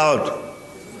 say it loud.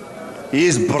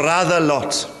 His brother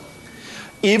Lot.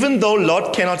 Even though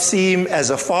Lot cannot see him as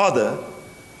a father,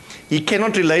 he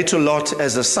cannot relate to Lot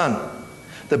as a son.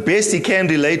 The best he can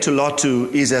relate to Lot to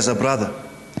is as a brother.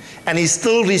 And he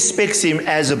still respects him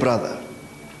as a brother.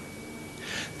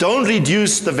 Don't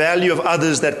reduce the value of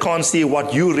others that can't see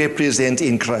what you represent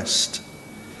in Christ.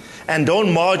 And don't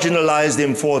marginalize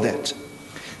them for that.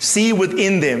 See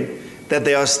within them that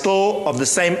they are still of the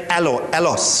same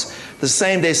allos. The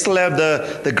same, they still have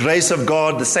the grace of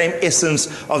God, the same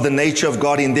essence of the nature of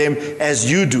God in them as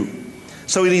you do.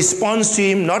 So he responds to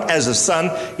him not as a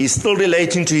son, he's still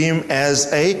relating to him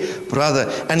as a brother.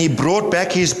 And he brought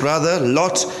back his brother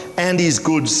Lot and his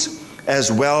goods,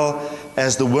 as well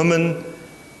as the women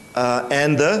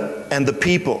and the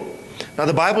people. Now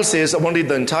the Bible says, I won't read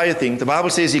the entire thing, the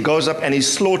Bible says he goes up and he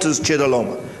slaughters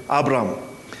Chedorlaomer, Abram.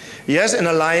 He has an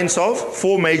alliance of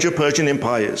 4 major Persian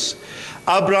empires.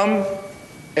 Abram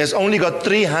has only got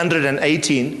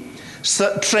 318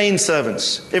 trained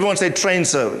servants. Everyone say trained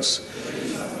servants.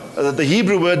 The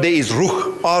Hebrew word there is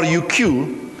ruch,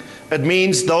 R-U-Q. It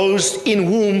means those in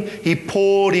whom he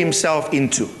poured himself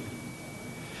into.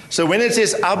 So when it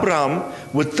says Abram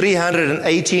with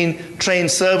 318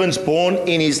 trained servants born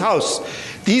in his house,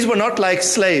 these were not like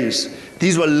slaves.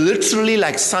 These were literally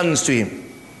like sons to him.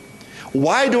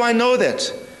 Why do I know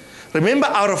that? Remember,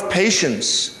 out of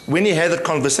patience, when he had a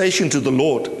conversation to the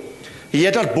Lord, he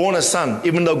had not born a son,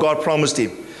 even though God promised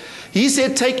him. He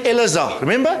said, take Eleazar.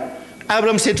 Remember?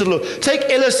 Abram said to the Lord, take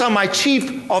Eleazar, my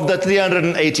chief of the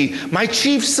 380, my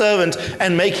chief servant,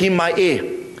 and make him my heir.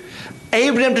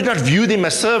 Abraham did not view them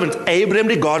as servants. Abraham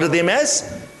regarded them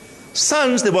as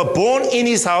sons that were born in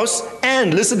his house.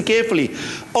 And listen carefully,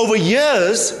 over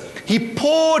years, he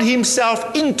poured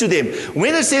himself into them.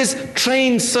 When it says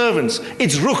trained servants,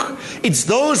 it's ruch. It's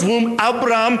those whom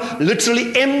Abraham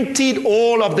literally emptied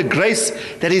all of the grace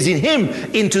that is in him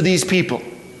into these people.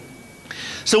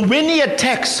 So when he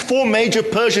attacks 4 major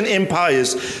Persian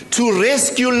empires to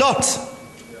rescue Lot,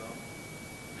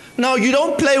 now you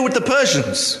don't play with the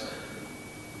Persians.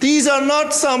 These are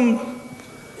not some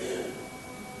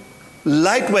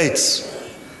lightweights.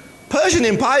 Persian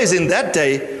empires in that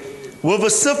day were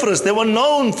vociferous. They were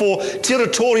known for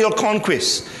territorial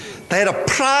conquest. They had a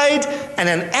pride and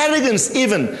an arrogance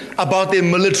even about their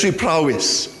military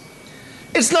prowess.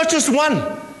 It's not just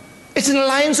one. It's an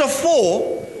alliance of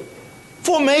 4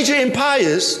 major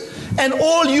empires, and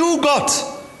all you got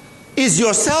is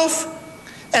yourself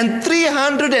and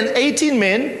 318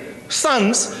 men,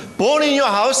 sons, born in your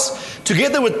house,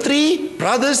 together with 3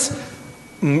 brothers,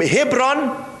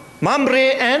 Hebron, Mamre,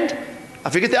 and I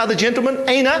forget the other gentleman,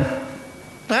 Aina.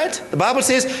 Right? The Bible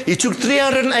says he took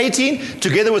 318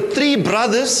 together with 3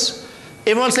 brothers.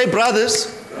 Everyone say brothers.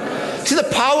 See, the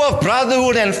power of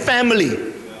brotherhood and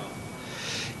family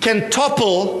can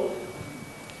topple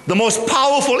the most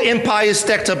powerful empire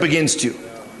stacked up against you.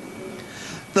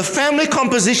 The family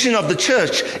composition of the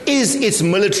church is its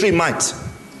military might.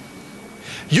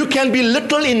 You can be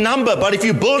little in number, but if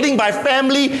you're building by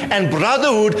family and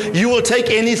brotherhood, you will take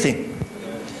anything.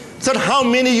 It's not how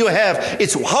many you have,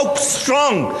 it's how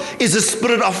strong is the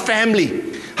spirit of family.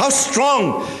 How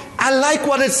strong. I like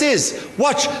what it says.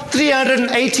 Watch,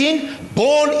 318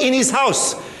 born in his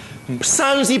house.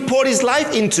 Sons he poured his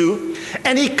life into,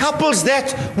 and he couples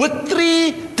that with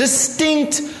 3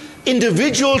 distinct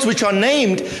individuals which are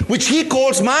named, which he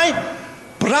calls my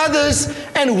brothers.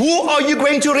 And who are you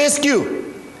going to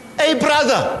rescue? A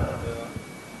brother.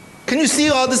 Can you see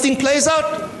how this thing plays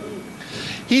out?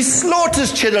 He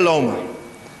slaughters Chedorlaomer.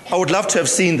 I would love to have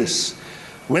seen this.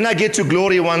 When I get to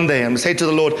glory one day, I'm going to say to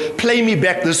the Lord, play me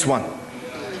back this one.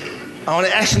 I want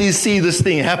to actually see this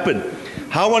thing happen.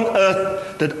 How on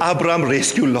earth did Abraham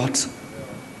rescue Lot?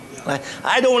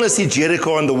 I don't want to see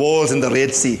Jericho and the walls and the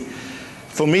Red Sea.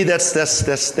 For me, that's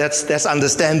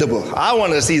understandable. I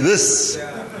want to see this.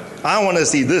 I want to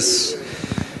see this.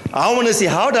 I want to see,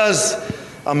 how does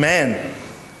a man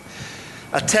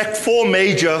attacked 4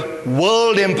 major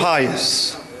world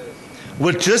empires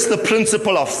with just the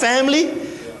principle of family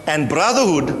and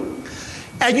brotherhood.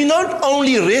 And you not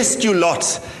only rescue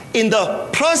Lot, in the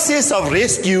process of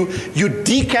rescue, you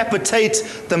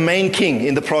decapitate the main king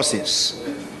in the process.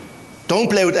 Don't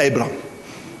play with Abram.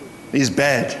 He's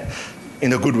bad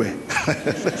in a good way.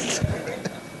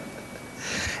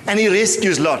 And he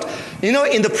rescues Lot. You know,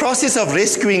 in the process of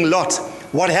rescuing Lot,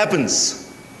 what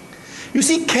happens? You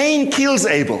see, Cain kills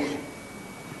Abel.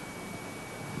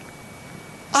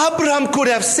 Abraham could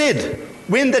have said,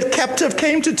 when that captive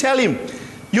came to tell him,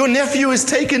 your nephew is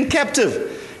taken captive,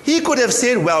 he could have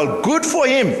said, well, good for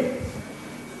him.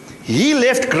 He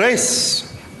left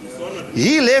grace.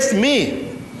 He left me.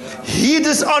 He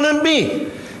dishonored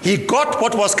me. He got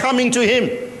what was coming to him.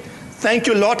 Thank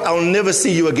you, Lot. I'll never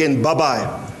see you again.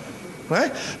 Bye-bye.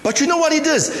 Right? But you know what he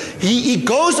does? He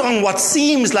goes on what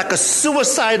seems like a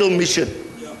suicidal mission.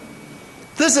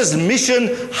 This is mission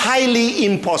highly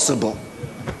impossible.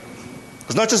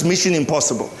 It's not just mission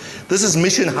impossible. This is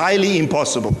mission highly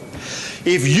impossible.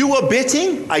 If you were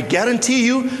betting, I guarantee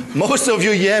you, most of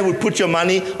you here would put your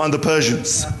money on the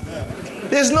Persians.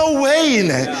 There's no way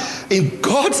in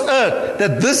God's earth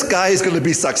that this guy is going to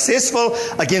be successful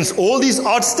against all these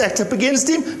odds stacked up against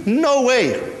him. No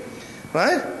way.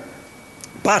 Right?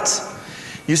 But,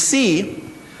 you see,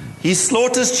 he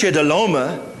slaughters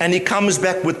Chedorlaomer and he comes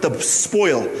back with the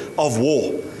spoil of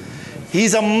war.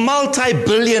 He's a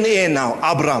multi-billionaire now,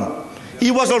 Abram.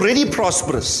 He was already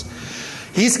prosperous.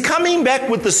 He's coming back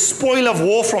with the spoil of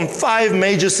war from 5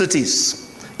 major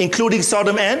cities, including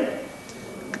Sodom and...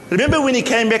 Remember when he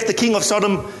came back, the king of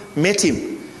Sodom met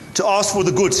him to ask for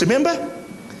the goods. Remember?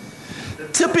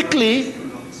 Typically...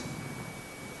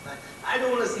 I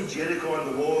don't want to see Jericho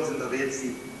and the walls and the Red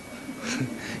Sea.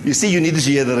 You see, you need to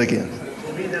hear that again.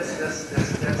 For me, that's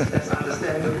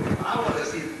understandable. I want to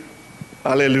see it.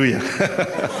 Hallelujah.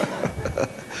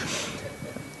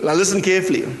 Now listen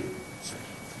carefully.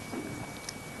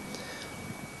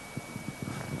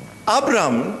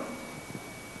 Abram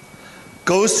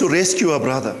goes to rescue a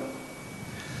brother.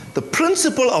 The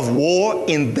principle of war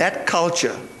in that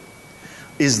culture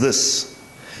is this.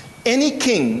 Any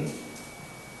king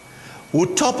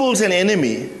who topples an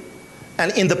enemy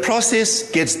and in the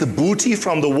process gets the booty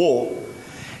from the war,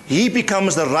 he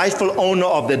becomes the rightful owner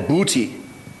of that booty,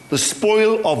 the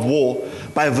spoil of war,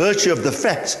 by virtue of the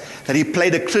fact that he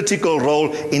played a critical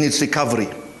role in its recovery.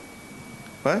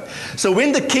 Right? So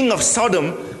when the king of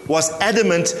Sodom was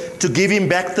adamant to give him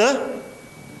back the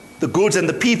goods and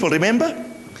the people, remember?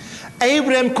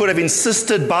 Abraham could have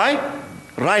insisted by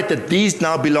right that these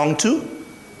now belong to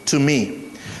me.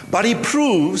 But he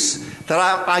proves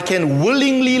that I can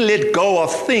willingly let go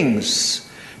of things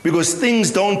because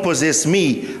things don't possess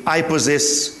me, I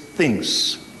possess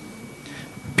things.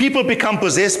 People become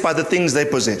possessed by the things they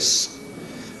possess.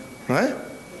 Right?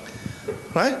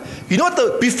 Right? You know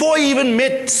what? Before he even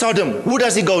met Sodom, who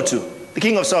does he go to? The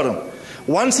king of Sodom.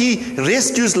 Once he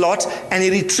rescues Lot and he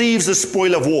retrieves the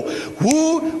spoil of war.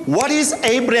 What is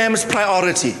Abraham's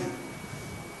priority?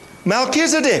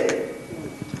 Melchizedek.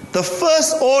 The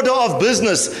first order of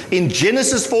business in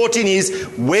Genesis 14 is,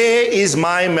 where is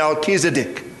my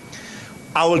Melchizedek?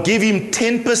 I will give him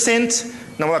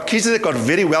 10%. Now Melchizedek got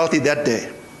very wealthy that day.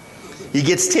 He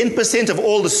gets 10% of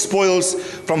all the spoils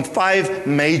from 5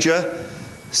 major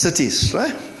cities,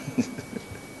 right?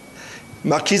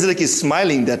 Melchizedek is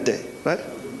smiling that day, right?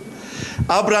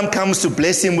 Abraham comes to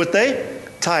bless him with a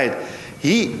tithe.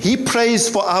 He prays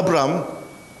for Abraham.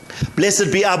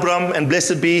 Blessed be Abraham, and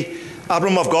blessed be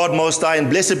Abraham of God Most High, and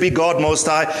blessed be God Most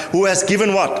High, who has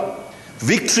given what?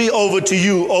 Victory over to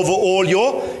you, over all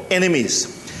your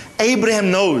enemies.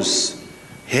 Abraham knows,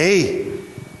 hey,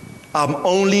 I'm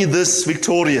only this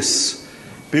victorious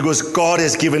because God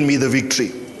has given me the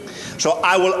victory. So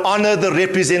I will honor the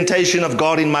representation of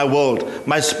God in my world,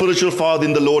 my spiritual father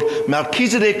in the Lord,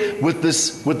 Melchizedek, with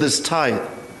this tithe.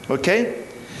 Okay?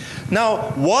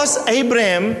 Now, was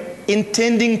Abraham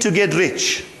intending to get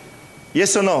rich?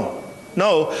 Yes or no?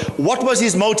 No. What was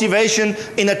his motivation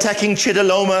in attacking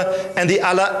Chedorlaomer and the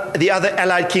other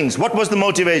allied kings? What was the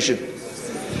motivation?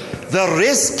 The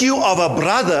rescue of a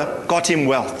brother got him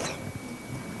wealth.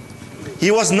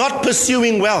 He was not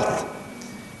pursuing wealth.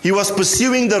 He was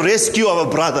pursuing the rescue of a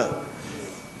brother.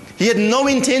 He had no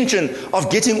intention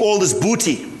of getting all this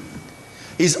booty.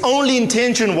 His only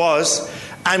intention was,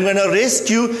 I'm going to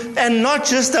rescue, and not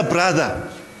just a brother.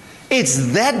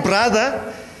 It's that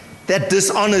brother that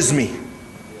dishonors me.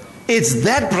 It's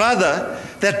that brother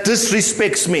that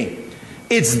disrespects me.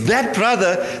 It's that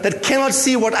brother that cannot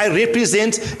see what I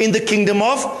represent in the kingdom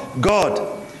of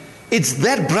God. It's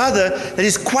that brother that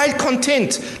is quite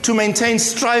content to maintain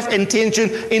strife and tension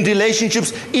in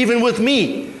relationships, even with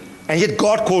me. And yet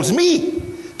God calls me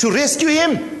to rescue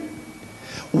him.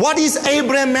 What is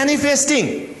Abraham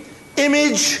manifesting?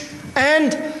 Image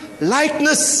and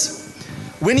likeness.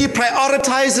 When he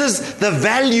prioritizes the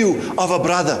value of a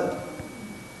brother.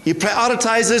 He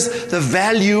prioritizes the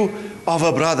value of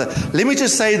a brother. Let me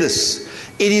just say this.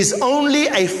 It is only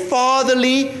a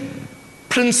fatherly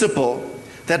principle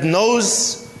that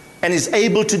knows and is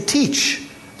able to teach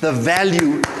the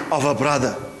value of a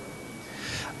brother.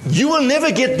 You will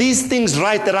never get these things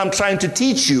right that I'm trying to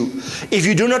teach you if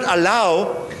you do not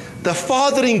allow the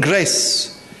fathering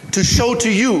grace to show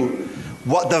to you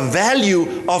what the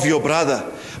value of your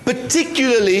brother,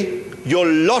 particularly your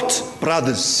Lot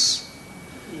brothers.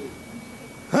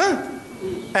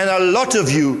 And a lot of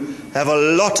you have a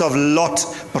lot of Lot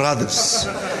brothers.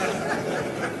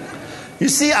 You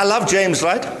see, I love James,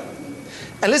 right?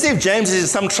 And let's say if James is in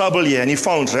some trouble here and he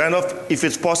phones, Randolph, if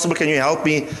it's possible, can you help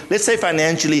me? Let's say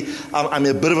financially, I'm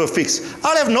in a bit of a fix.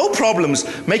 I'll have no problems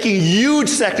making huge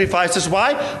sacrifices.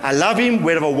 Why? I love him.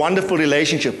 We have a wonderful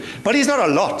relationship. But he's not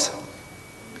a Lot.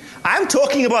 I'm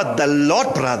talking about the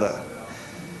Lot brother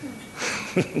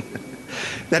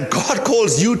that God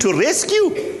calls you to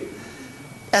rescue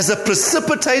as a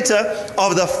precipitator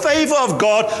of the favor of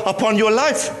God upon your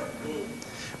life.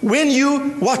 When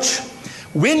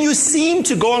you seem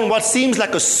to go on what seems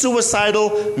like a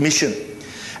suicidal mission,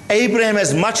 Abraham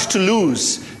has much to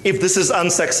lose if this is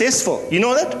unsuccessful. You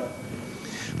know that?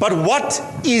 But what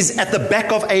is at the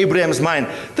back of Abraham's mind?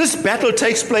 This battle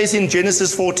takes place in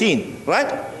Genesis 14,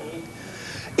 right?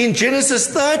 In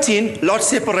Genesis 13, Lot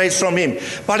separates from him.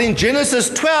 But in Genesis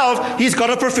 12, he's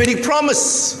got a prophetic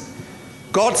promise.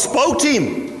 God spoke to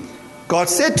him. God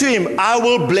said to him, I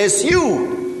will bless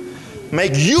you,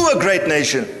 make you a great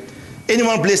nation.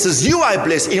 Anyone blesses you, I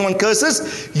bless. Anyone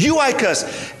curses, you, I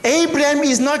curse. Abraham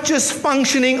is not just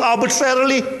functioning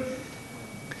arbitrarily.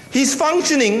 He's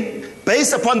functioning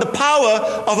based upon the power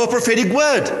of a prophetic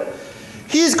word.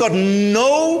 He's got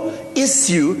no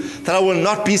issue that I will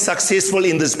not be successful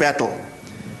in this battle.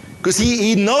 Because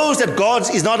he knows that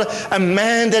God is not a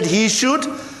man that he should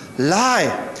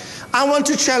lie. I want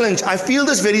to challenge, I feel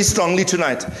this very strongly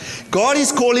tonight. God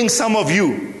is calling some of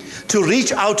you to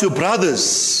reach out to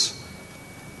brothers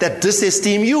that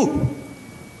disesteem you.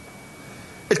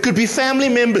 It could be family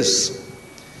members.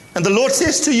 And the Lord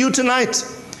says to you tonight,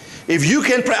 if you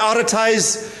can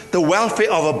prioritize the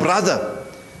welfare of a brother,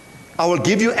 I will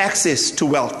give you access to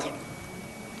wealth.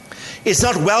 It's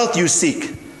not wealth you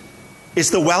seek. It's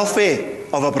the welfare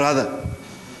of a brother.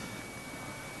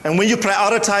 And when you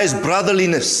prioritize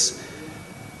brotherliness,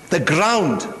 the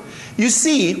ground, you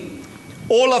see,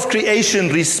 all of creation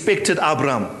respected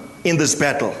Abraham in this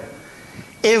battle.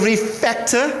 Every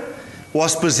factor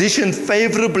was positioned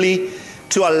favorably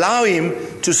to allow him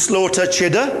to slaughter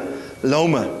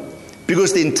Chedorlaomer,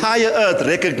 because the entire earth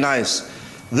recognized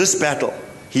this battle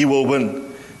he will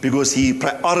win because he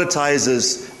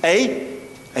prioritizes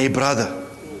a brother.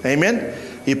 Amen?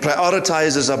 He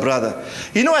prioritizes a brother.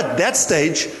 You know, at that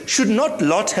stage, should not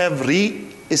Lot have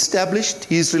re-established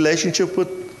his relationship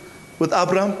with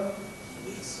Abraham?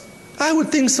 I would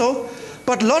think so.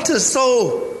 But Lot is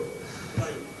so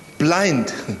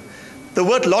blind. The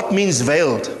word Lot means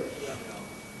veiled.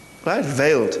 Right?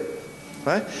 Veiled.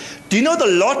 Right? Do you know the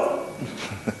Lot?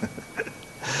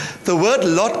 The word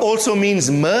Lot also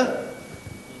means myrrh.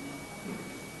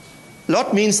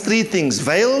 Lot means three things: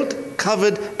 veiled,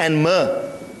 covered, and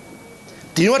myrrh.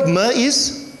 Do you know what myrrh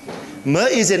is? Myrrh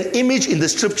is an image in the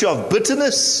scripture of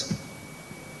bitterness.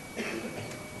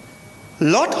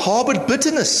 Lot harbored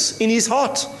bitterness in his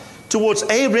heart towards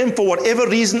Abraham for whatever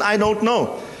reason, I don't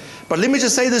know. But let me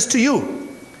just say this to you.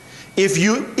 If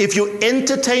you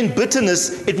entertain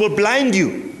bitterness, it will blind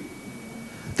you.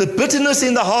 The bitterness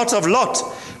in the heart of Lot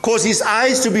caused his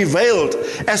eyes to be veiled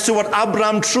as to what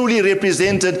Abraham truly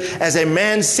represented as a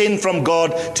man sent from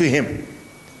God to him.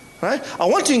 Right? I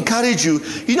want to encourage you.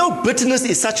 You know, bitterness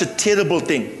is such a terrible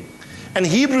thing. And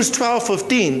Hebrews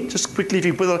 12:15, just quickly if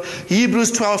you put it on,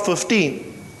 Hebrews 12:15.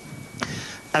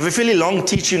 I have a fairly long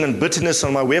teaching on bitterness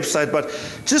on my website, but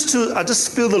I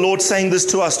just feel the Lord saying this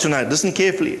to us tonight. Listen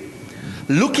carefully.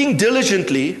 Looking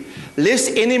diligently,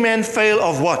 lest any man fail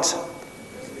of what?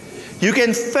 You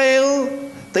can fail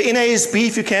the NASB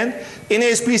if you can.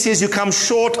 NASB says you come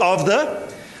short of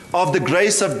the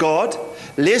grace of God.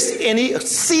 Lest any,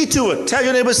 see to it. Tell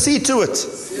your neighbor, see to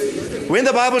it. When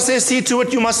the Bible says see to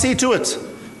it, you must see to it.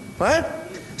 Right?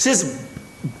 It says,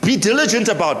 be diligent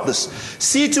about this.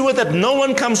 See to it that no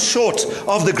one comes short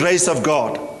of the grace of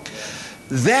God.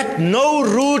 that no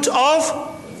root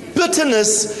of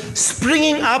bitterness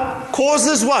springing up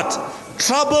causes what?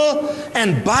 Trouble,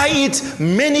 and by it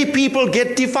many people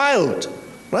get defiled.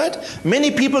 Right?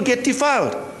 Many people get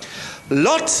defiled.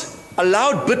 Lot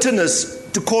allowed bitterness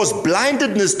to cause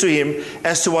blindedness to him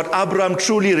as to what Abraham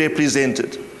truly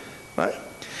represented. Right?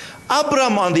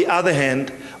 Abraham, on the other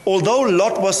hand, although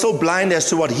Lot was so blind as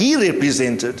to what he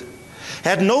represented,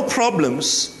 had no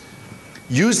problems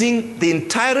using the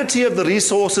entirety of the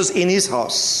resources in his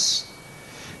house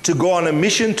to go on a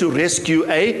mission to rescue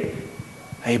a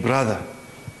brother.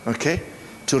 Okay?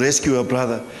 To rescue a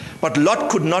brother. But Lot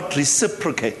could not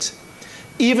reciprocate,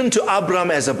 even to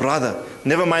Abraham as a brother,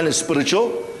 never mind a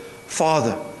spiritual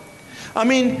father. I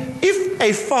mean, if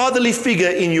a fatherly figure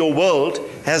in your world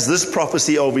has this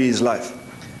prophecy over his life,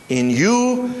 in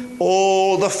you,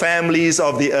 all the families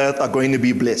of the earth are going to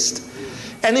be blessed.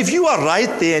 And if you are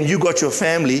right there and you got your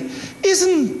family,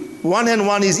 isn't 1 and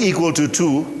 1 is equal to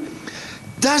 2?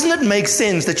 Doesn't it make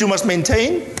sense that you must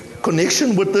maintain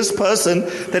connection with this person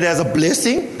that has a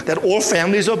blessing, that all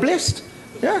families are blessed?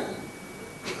 Yeah.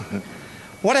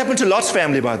 What happened to Lot's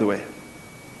family, by the way?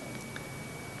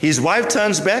 His wife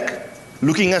turns back,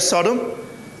 looking at Sodom,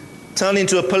 turned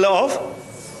into a pillar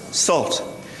of salt.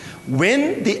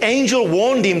 When the angel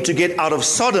warned him to get out of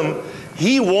Sodom,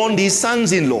 he warned his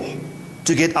sons-in-law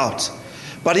to get out.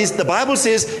 But the Bible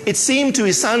says it seemed to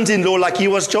his sons-in-law like he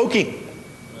was joking.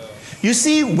 You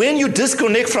see, when you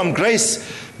disconnect from grace,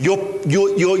 your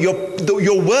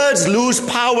words lose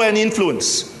power and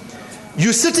influence.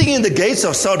 You're sitting in the gates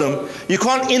of Sodom. You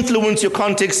can't influence your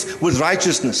context with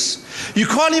righteousness. You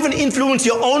can't even influence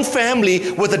your own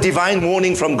family with a divine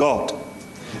warning from God.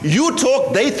 You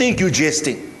talk, they think you're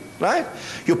jesting. Right?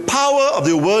 Your power of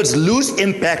your words lose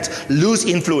impact, lose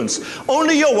influence.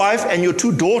 Only your wife and your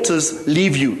 2 daughters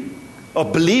leave you, or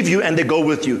believe you, and they go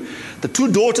with you. The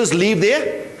 2 daughters leave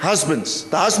their husbands.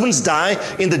 The husbands die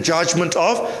in the judgment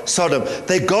of Sodom.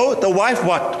 They go, the wife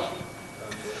what?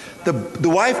 The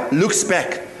wife looks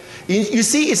back. You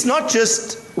see, it's not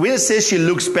just, when it says she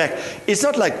looks back, it's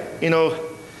not like, the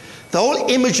whole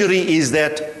imagery is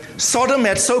that Sodom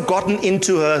had so gotten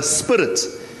into her spirit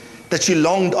that she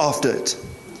longed after it.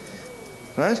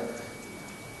 Right?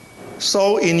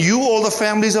 So in you all the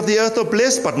families of the earth are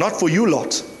blessed, but not for you,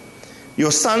 Lot.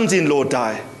 Your sons-in-law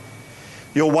die.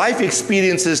 Your wife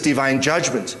experiences divine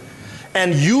judgment.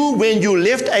 And you, when you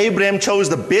left Abraham, chose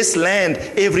the best land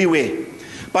everywhere.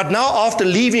 But now after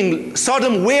leaving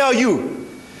Sodom, where are you?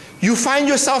 You find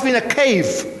yourself in a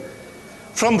cave.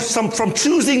 From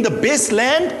choosing the best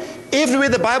land, everywhere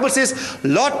the Bible says,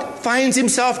 Lot finds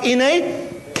himself in a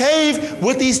cave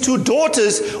with these 2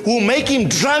 daughters who make him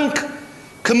drunk,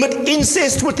 commit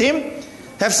incest with him,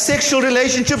 have sexual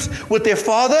relationships with their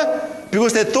father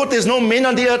because they thought there's no men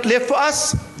on the earth left for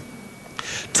us.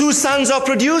 2 sons are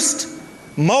produced,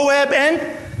 Moab and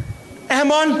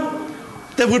Ammon,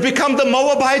 that would become the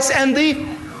Moabites and the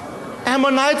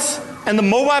Ammonites. And the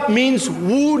Moab means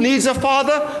who needs a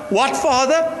father? What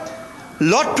father?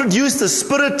 Lot produced the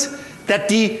spirit that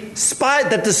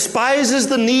despises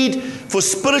the need for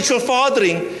spiritual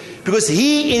fathering, because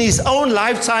he in his own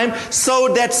lifetime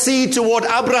sowed that seed toward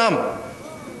Abraham.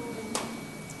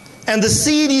 And the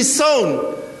seed he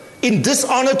sown in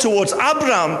dishonor towards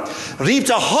Abraham reaped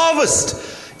a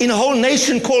harvest in a whole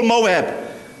nation called Moab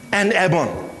and Ammon.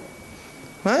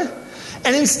 Right?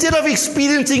 And instead of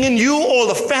experiencing in you all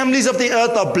the families of the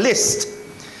earth are blessed,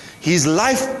 his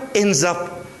life ends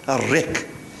up a wreck.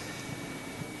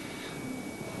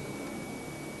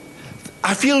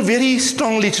 I feel very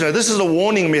strongly tonight, this is a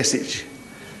warning message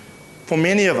for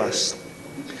many of us.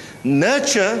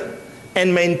 Nurture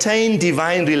and maintain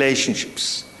divine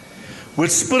relationships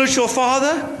with spiritual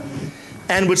father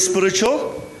and with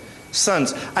spiritual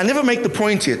sons. I never make the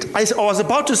point yet. I was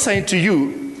about to say to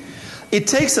you, it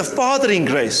takes a fathering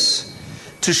grace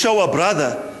to show a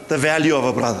brother the value of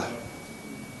a brother.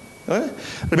 Right?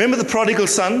 Remember the prodigal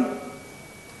son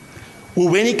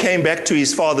who, when he came back to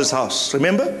his father's house,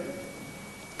 remember?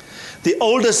 The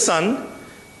oldest son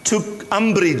took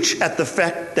umbrage at the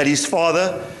fact that his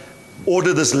father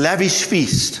ordered this lavish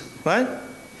feast, right?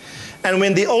 And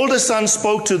when the older son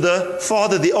spoke to the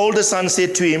father, the older son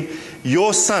said to him,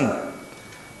 your son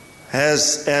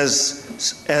has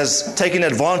taken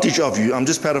advantage of you. I'm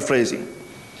just paraphrasing.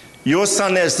 Your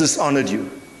son has dishonored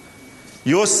you.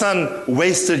 Your son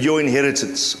wasted your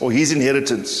inheritance, or his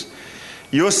inheritance.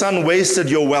 Your son wasted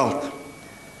your wealth.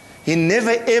 He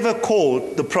never ever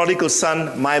called the prodigal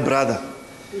son my brother.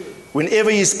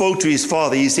 Whenever he spoke to his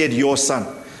father, he said, your son.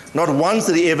 Not once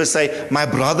did he ever say, my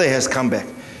brother has come back.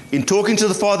 In talking to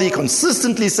the Father, he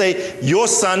consistently say, your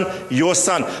son, your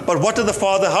son. But how did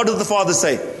the Father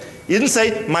say? He didn't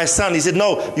say, my son. He said,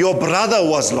 no, your brother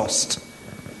was lost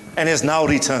and has now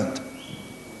returned.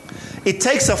 It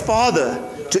takes a father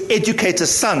to educate a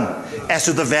son as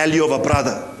to the value of a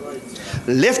brother.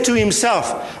 Left to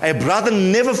himself, a brother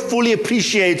never fully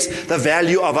appreciates the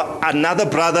value of another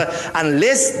brother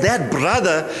unless that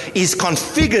brother is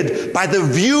configured by the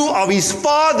view of his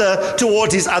father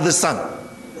towards his other son.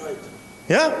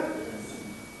 Yeah?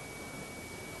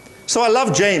 So I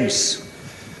love James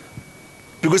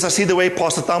because I see the way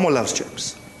Pastor Tamo loves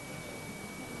James.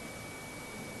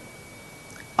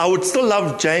 I would still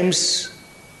love James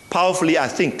powerfully, I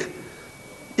think,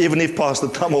 even if Pastor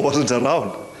Tamo wasn't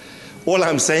around. All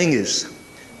I'm saying is,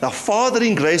 the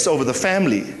fathering grace over the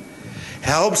family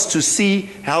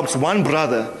helps one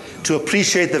brother to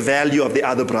appreciate the value of the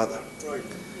other brother. Right.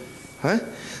 Huh?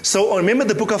 So remember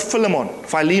the book of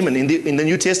Philemon in the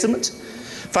New Testament?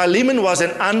 Philemon was an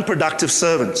unproductive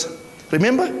servant.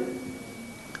 Remember?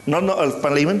 Not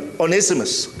Philemon,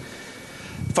 Onesimus.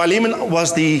 Philemon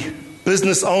was the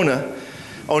business owner.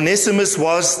 Onesimus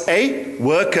was a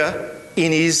worker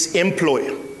in his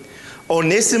employ.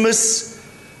 Onesimus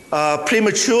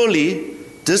prematurely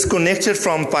disconnected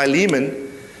from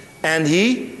Philemon and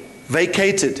he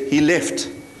vacated, he left.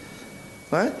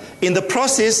 Right? In the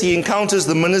process, he encounters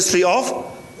the ministry of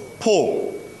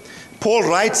Paul. Paul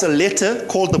writes a letter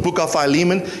called the Book of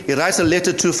Philemon. He writes a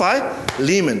letter to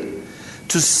Philemon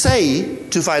to say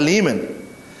to Philemon,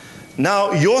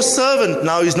 now your servant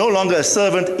now is no longer a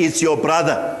servant, it's your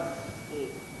brother.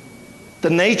 The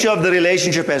nature of the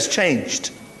relationship has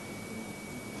changed.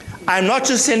 I'm not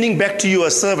just sending back to you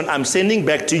a servant, I'm sending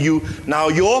back to you now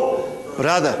your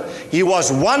brother. He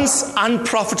was once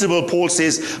unprofitable, Paul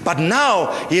says, but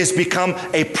now he has become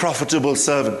a profitable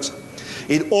servant.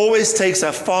 It always takes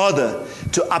a father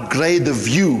to upgrade the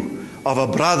view of a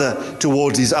brother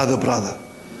towards his other brother.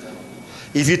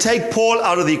 If you take Paul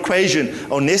out of the equation,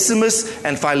 Onesimus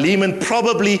and Philemon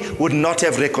probably would not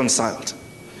have reconciled.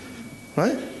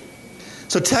 Right?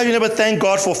 So tell your neighbor, thank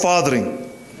God for fathering.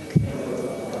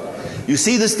 You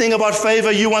see this thing about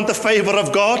favor, you want the favor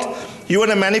of God, you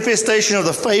want a manifestation of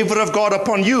the favor of God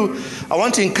upon you. I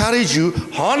want to encourage you,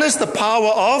 harness the power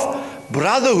of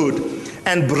brotherhood.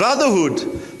 And brotherhood,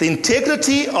 the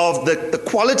integrity of the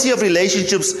quality of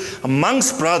relationships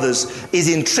amongst brothers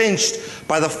is entrenched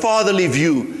by the fatherly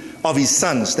view of his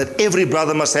sons, that every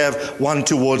brother must have one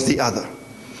towards the other.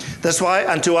 That's why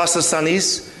unto us a son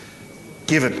is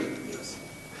given.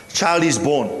 Child is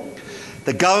born.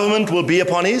 The government will be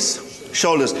upon his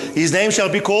shoulders. His name shall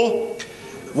be called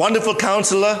Wonderful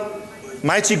Counselor,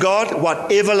 Mighty God,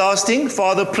 what? Everlasting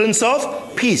Father, Prince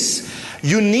of Peace.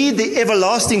 You need the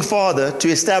everlasting Father to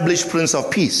establish Prince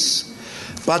of Peace.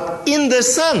 But in the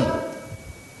Son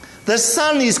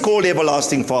is called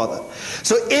Everlasting Father.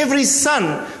 So every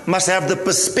son must have the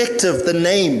perspective, the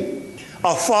name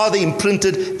of Father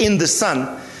imprinted in the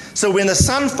Son. So when the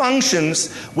son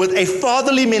functions with a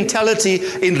fatherly mentality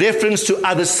in reference to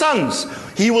other sons,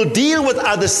 he will deal with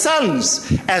other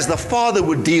sons as the father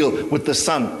would deal with the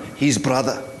son, his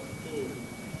brother.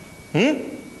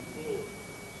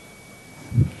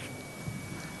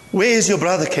 Where is your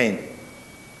brother Cain?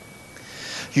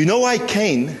 You know why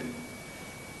Cain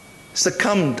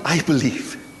succumbed, I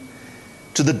believe,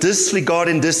 to the disregard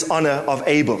and dishonor of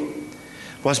Abel?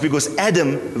 Was because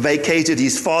Adam vacated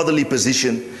his fatherly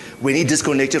position when he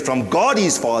disconnected from God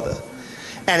his father.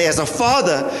 And as a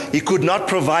father, he could not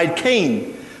provide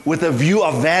Cain with a view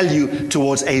of value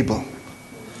towards Abel.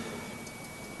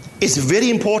 It's very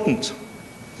important.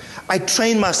 I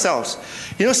train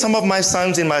myself. You know, some of my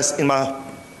sons in my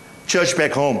church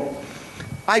back home,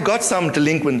 I got some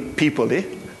delinquent people there,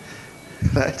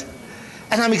 right?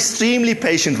 And I'm extremely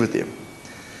patient with them.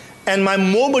 And my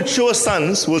more mature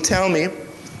sons will tell me,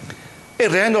 hey,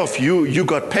 Randolph, you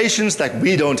got patience like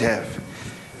we don't have.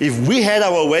 If we had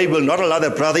our way, we'll not allow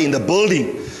that brother in the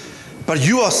building. But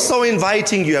you are so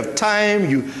inviting, you have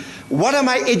time. What am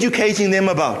I educating them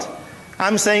about?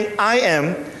 I'm saying I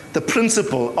am the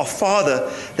principle of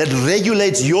father that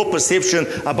regulates your perception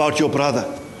about your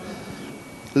brother.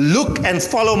 Look and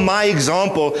follow my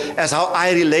example as how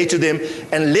I relate to them,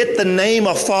 and let the name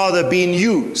of Father be in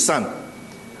you, son.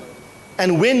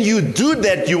 And when you do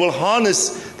that, you will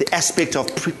harness the aspect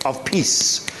of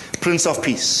peace, Prince of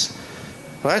Peace.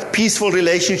 Right? Peaceful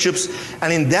relationships,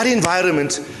 and in that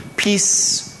environment,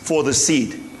 peace for the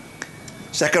seed.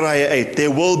 Zechariah 8,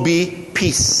 there will be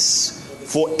peace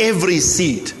for every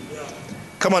seed.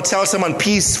 Come on, tell someone,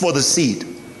 peace for the seed.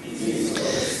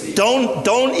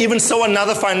 Don't even sow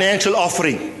another financial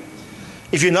offering.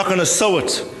 if you're not going to sow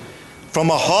it from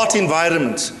a heart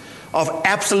environment of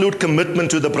absolute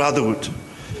commitment to the brotherhood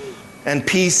and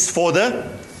peace for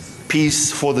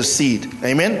the seed.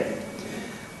 Amen?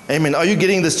 Amen. Are you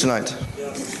getting this tonight?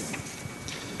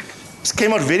 It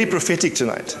came out very prophetic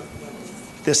tonight.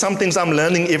 There's some things I'm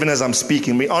learning even as I'm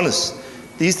speaking. Be honest.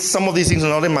 Some of these things are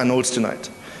not in my notes tonight.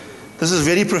 This is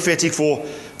very prophetic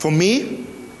for me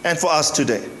and for us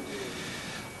today.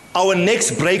 Our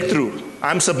next breakthrough,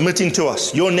 I'm submitting to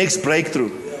us, your next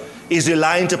breakthrough is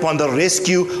reliant upon the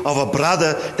rescue of a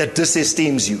brother that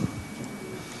disesteems you.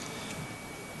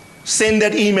 Send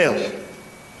that email.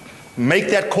 Make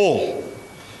that call.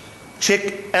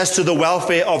 Check as to the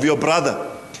welfare of your brother.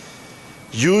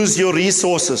 Use your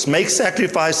resources. Make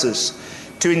sacrifices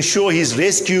to ensure his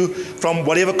rescue from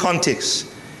whatever context.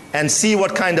 And see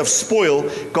what kind of spoil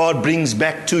God brings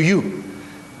back to you.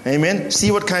 Amen.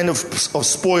 See what kind of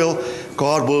spoil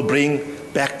God will bring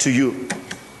back to you.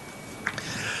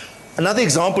 Another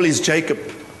example is Jacob.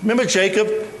 Remember Jacob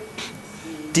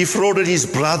defrauded his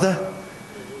brother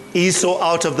Esau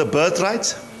out of the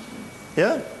birthright?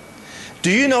 Yeah?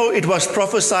 Do you know it was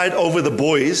prophesied over the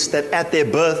boys that at their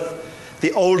birth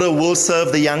the older will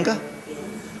serve the younger?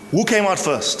 Who came out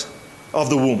first of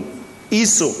the womb?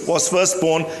 Esau was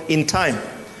firstborn in time.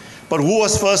 But who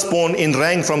was firstborn in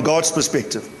rank from God's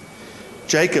perspective?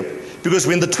 Jacob. Because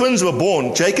when the twins were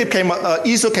born,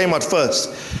 Esau came out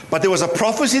first. But there was a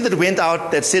prophecy that went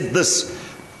out that said this: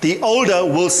 the older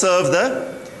will serve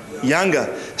the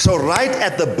younger. So right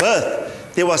at the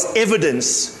birth, there was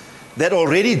evidence that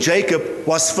already Jacob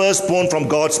was firstborn from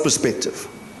God's perspective.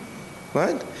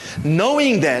 Right?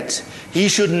 Knowing that, he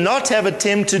should not have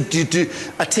attempted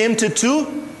to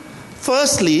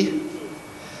firstly,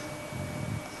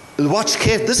 watch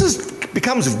carefully. This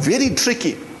becomes very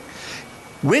tricky.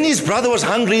 When his brother was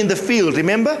hungry in the field,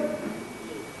 remember?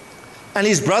 And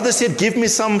his brother said, give me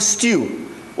some stew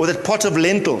or that pot of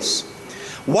lentils.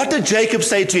 What did Jacob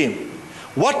say to him?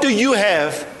 What do you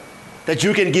have that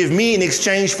you can give me in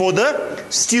exchange for the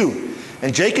stew?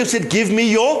 And Jacob said, give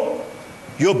me your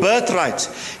birthright.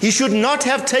 He should not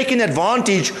have taken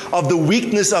advantage of the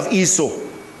weakness of Esau.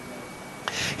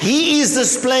 He is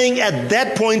displaying at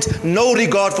that point no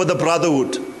regard for the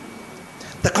brotherhood.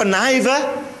 The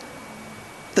conniver,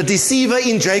 the deceiver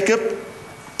in Jacob,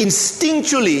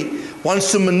 instinctually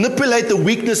wants to manipulate the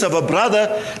weakness of a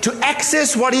brother to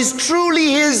access what is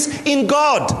truly his in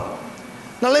God.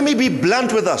 Now let me be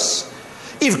blunt with us.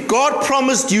 If God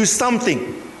promised you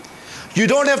something, you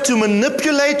don't have to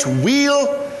manipulate,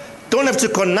 wheel, don't have to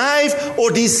connive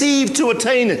or deceive to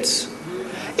attain it.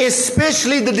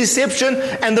 Especially the deception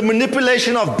and the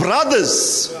manipulation of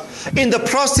brothers in the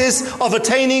process of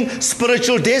attaining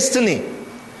spiritual destiny.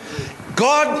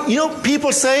 God,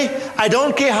 people say, I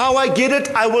don't care how I get it,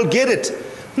 I will get it.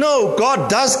 No, God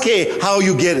does care how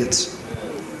you get it.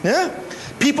 Yeah?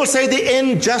 People say the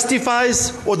end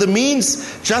justifies, or the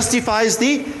means justifies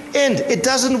the end. It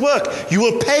doesn't work. You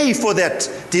will pay for that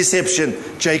deception,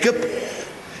 Jacob.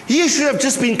 He should have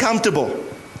just been comfortable.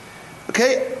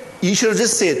 Okay? He should have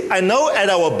just said, I know at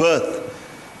our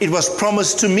birth, it was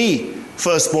promised to me,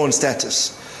 firstborn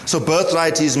status. So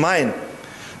birthright is mine.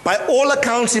 By all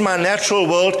accounts in my natural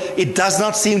world, it does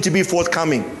not seem to be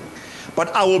forthcoming. But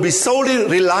I will be solely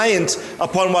reliant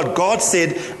upon what God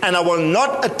said, and I will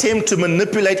not attempt to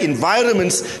manipulate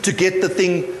environments to get the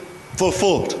thing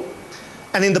fulfilled.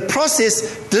 And in the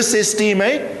process, disesteem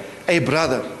a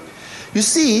brother. You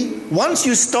see, once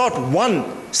you start one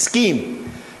scheme,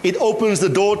 it opens the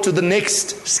door to the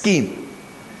next scheme.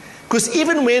 Because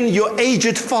even when your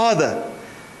aged father,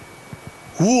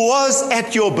 who was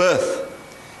at your birth,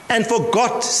 and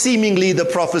forgot seemingly the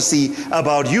prophecy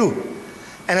about you,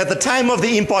 and at the time of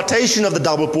the impartation of the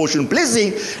double portion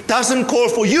blessing, doesn't call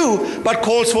for you, but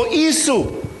calls for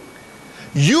Esau.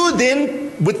 You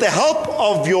then, with the help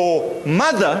of your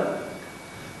mother,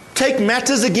 take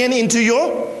matters again into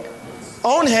your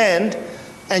own hand,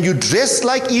 and you dress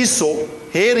like Esau,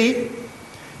 hairy.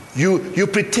 You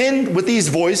pretend with his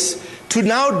voice to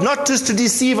now not just to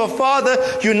deceive a father,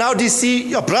 you now deceive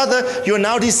your brother, you're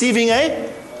now deceiving a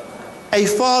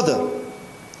father.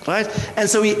 Right? And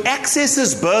so he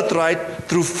accesses birthright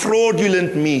through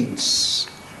fraudulent means.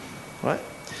 Right?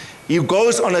 He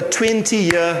goes on a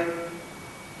 20-year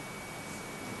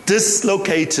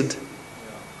dislocated,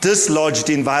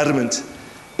 dislodged environment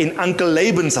in Uncle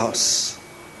Laban's house.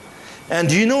 And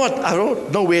do you know what? I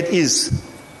don't know where it is.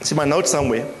 It's in my notes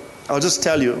somewhere. I'll just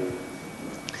tell you.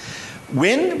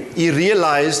 When he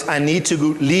realized I need to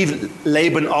leave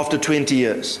Laban after 20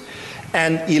 years,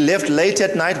 and he left late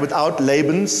at night without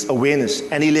Laban's awareness,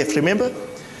 and he left, remember?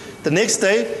 The next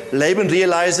day, Laban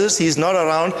realizes he's not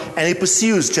around and he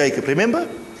pursues Jacob. Remember?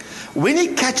 When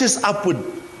he catches up with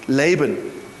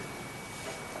Laban,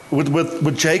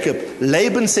 with Jacob,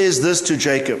 Laban says this to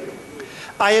Jacob: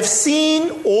 I have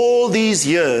seen all these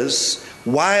years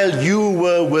while you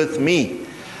were with me,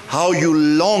 how you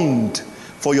longed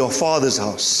for your father's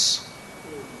house.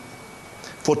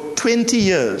 For 20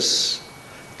 years,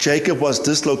 Jacob was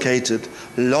dislocated,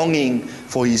 longing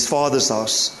for his father's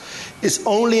house. It's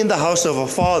only in the house of a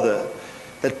father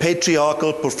that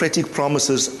patriarchal prophetic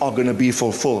promises are going to be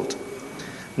fulfilled.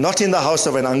 Not in the house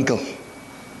of an uncle.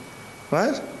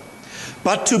 Right?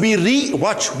 But to be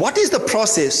what is the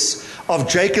process of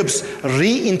Jacob's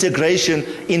reintegration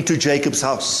into Jacob's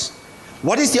house?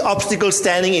 What is the obstacle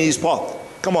standing in his path?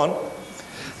 Come on.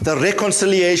 The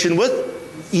reconciliation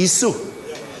with Esau.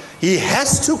 He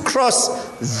has to cross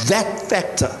that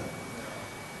factor.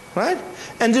 Right?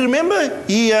 And remember,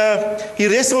 he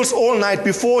wrestles all night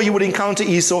before he would encounter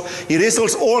Esau. He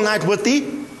wrestles all night with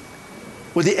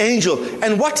the angel.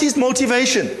 And what's his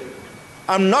motivation?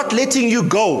 I'm not letting you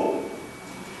go.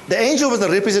 The angel was the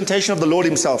representation of the Lord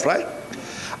himself, right?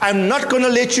 I'm not going to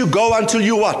let you go until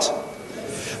you what?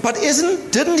 But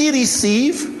didn't he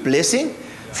receive blessing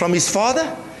from his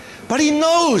father? But he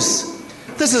knows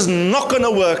this is not going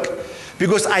to work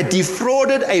because I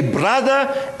defrauded a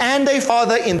brother and a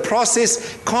father in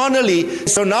process carnally.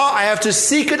 So now I have to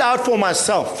seek it out for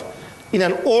myself in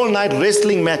an all-night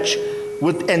wrestling match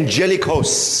with angelic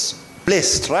hosts.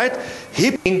 Blessed, right?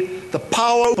 The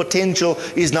power potential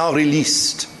is now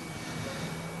released.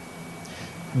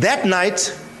 That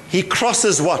night, he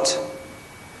crosses what?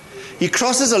 He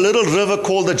crosses a little river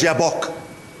called the Jabbok.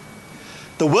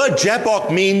 The word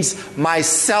Jabbok means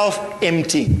myself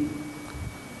empty.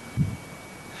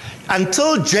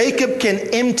 Until Jacob can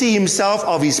empty himself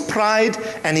of his pride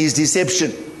and his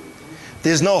deception,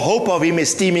 there's no hope of him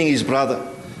esteeming his brother.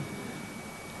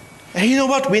 And you know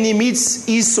what? When he meets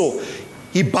Esau,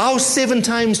 he bows 7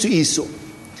 times to Esau.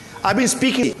 I've been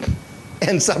speaking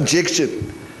and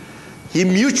subjection.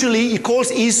 He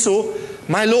calls Esau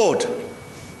my Lord.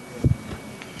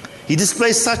 He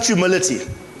displays such humility.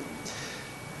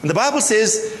 And the Bible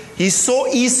says he saw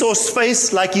Esau's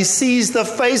face like he sees the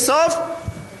face of,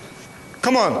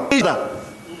 come on,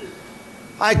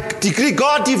 I decree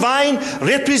God divine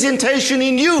representation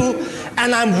in you,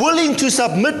 and I'm willing to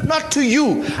submit not to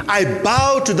you. I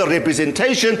bow to the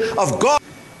representation of God.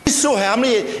 Esau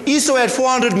had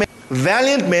 400 men,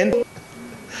 valiant men.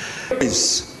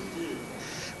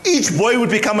 Each boy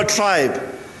would become a tribe,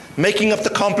 making up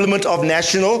the complement of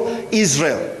national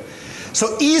Israel.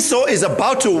 So Esau is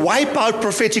about to wipe out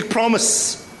prophetic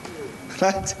promise,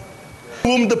 right?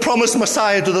 Whom the promised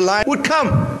Messiah to the line would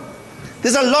come.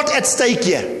 There's a lot at stake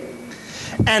here.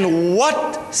 And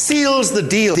what seals the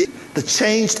deal? The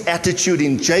changed attitude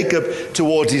in Jacob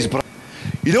towards his brother.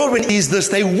 You know when he's this,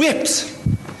 they wept.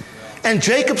 And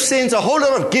Jacob sends a whole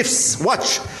lot of gifts.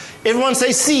 Watch. Everyone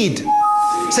say seed.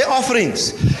 Say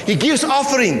offerings. He gives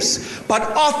offerings. But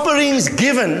offerings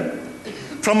given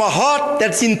from a heart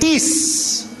that's in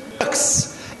peace.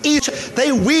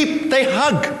 They weep, they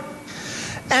hug.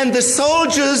 And the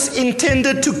soldiers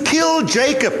intended to kill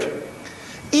Jacob.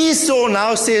 Esau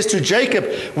now says to Jacob,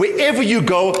 wherever you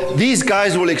go, these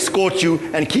guys will escort you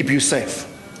and keep you safe.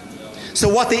 So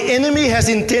what the enemy has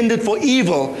intended for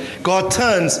evil, God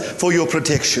turns for your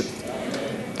protection.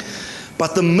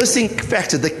 But the missing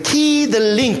factor, the key, the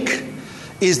link,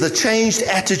 is the changed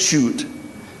attitude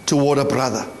toward a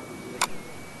brother.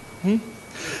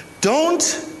 Don't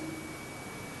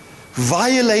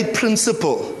violate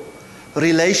principle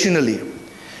relationally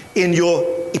in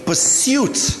your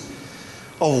pursuit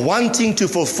of wanting to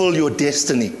fulfill your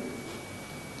destiny.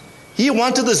 He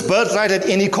wanted this birthright at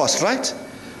any cost, right?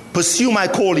 Pursue my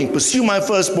calling, pursue my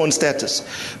firstborn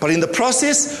status. But in the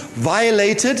process,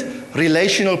 violated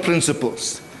relational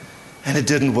principles. And it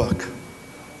didn't work.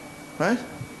 Right?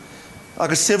 I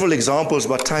got several examples,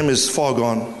 but time is far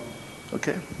gone.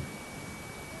 Okay?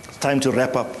 It's time to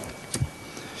wrap up.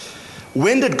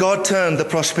 When did God turn the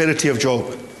prosperity of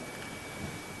Job?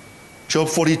 Job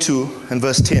 42 and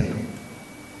verse 10.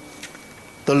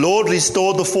 The Lord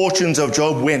restored the fortunes of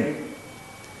Job when?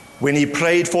 When he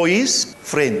prayed for his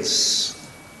friends.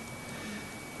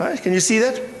 Right? Can you see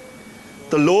that?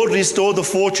 The Lord restored the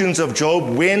fortunes of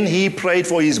Job when he prayed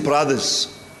for his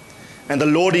brothers. And the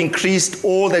Lord increased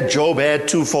all that Job had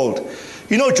twofold.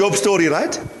 You know Job's story,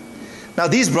 right? Now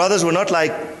these brothers were not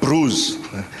like Bruce.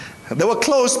 They were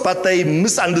close, but they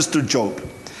misunderstood Job.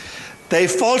 They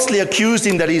falsely accused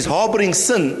him that he's harboring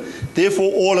sin.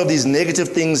 Therefore, all of these negative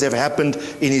things have happened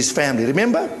in his family.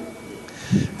 Remember?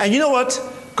 And you know what?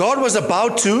 God was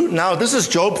about to, now this is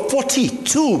Job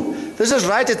 42. This is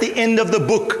right at the end of the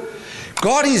book.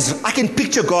 I can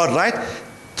picture God, right?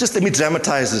 Just let me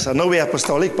dramatize this. I know we're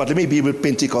apostolic, but let me be a bit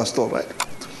Pentecostal, right?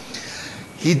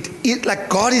 Like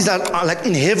God is like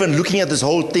in heaven looking at this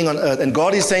whole thing on earth, and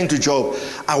God is saying to Job,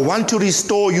 I want to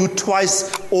restore you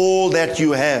twice all that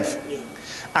you have.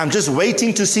 I'm just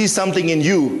waiting to see something in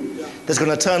you that's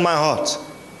going to turn my heart.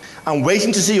 I'm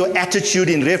waiting to see your attitude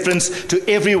in reference to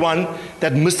everyone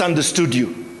that misunderstood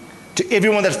you, to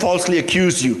everyone that falsely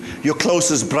accused you, your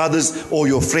closest brothers or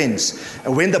your friends.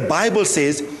 And when the Bible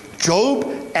says Job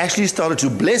actually started to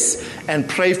bless and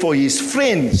pray for his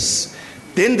friends,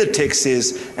 then the text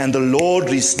says, and the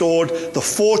Lord restored the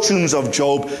fortunes of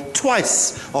Job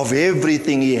twice of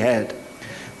everything he had.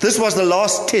 This was the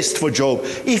last test for Job.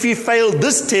 If he failed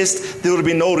this test, there would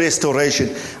be no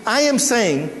restoration. I am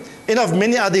saying, and I have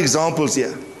many other examples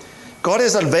here, God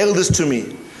has unveiled this to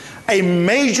me. A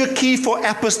major key for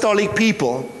apostolic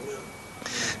people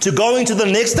to go into the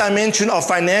next dimension of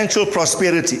financial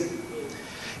prosperity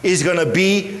is going to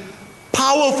be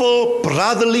powerful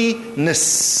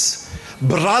brotherliness,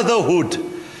 brotherhood,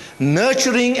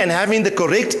 nurturing and having the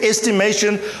correct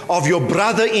estimation of your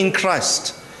brother in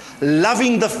Christ,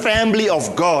 loving the family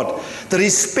of God, the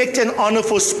respect and honor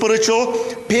for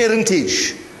spiritual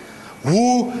parentage,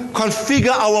 who configure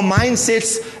our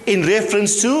mindsets in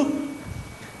reference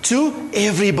to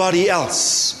everybody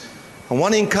else. I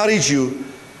want to encourage you,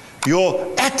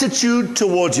 your attitude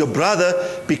towards your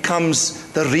brother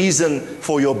becomes the reason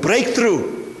for your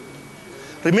breakthrough.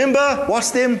 Remember,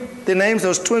 what's their names,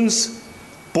 those twins?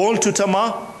 Born to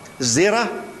Tamar,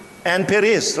 Zerah, and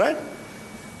Perez, right?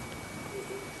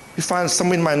 You find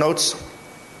some in my notes.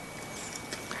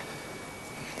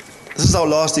 This is our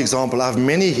last example. I have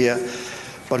many here,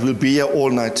 but we'll be here all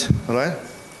night, all right?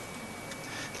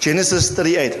 Genesis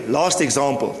 38, last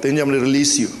example. Then I'm going to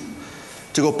release you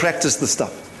to go practice the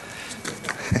stuff.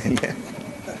 Amen.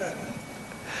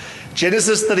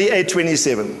 Genesis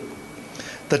 38:27.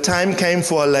 The time came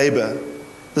for her labor.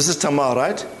 This is Tamar,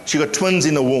 right? She got twins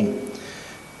in the womb.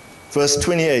 Verse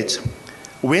 28.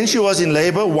 When she was in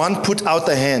labor, one put out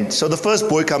the hand. So the first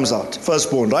boy comes out,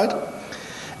 firstborn, right?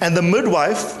 And the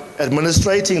midwife,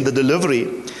 administrating the delivery,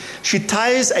 she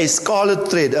ties a scarlet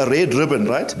thread, a red ribbon,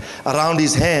 right, around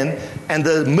his hand. And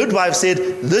the midwife said,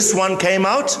 this one came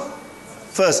out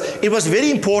first. It was very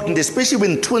important, especially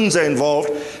when twins are involved,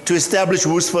 to establish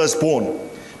who's firstborn.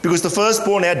 Because the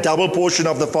firstborn had double portion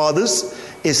of the father's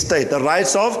estate. The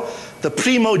rights of the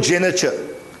primogeniture,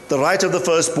 the right of the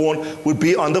firstborn would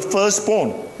be on the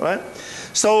firstborn, right?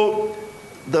 So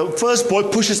the first boy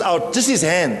pushes out just his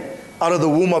hand out of the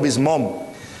womb of his mom.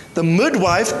 The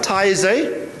midwife ties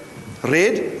a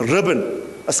red ribbon,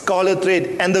 a scarlet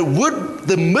thread, and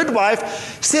the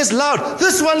midwife says loud,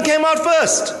 this one came out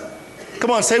first.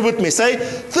 Come on, say it with me. Say,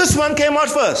 this one came out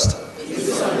first.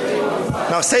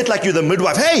 Now say it like you're the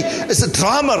midwife. Hey, it's a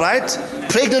drama, right?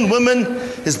 Pregnant women,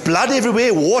 there's blood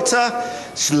everywhere, water,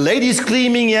 ladies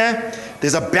screaming here.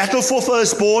 There's a battle for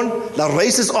firstborn. The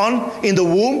race is on in the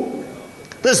womb.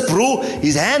 This brew,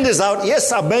 his hand is out.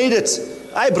 Yes, I made it.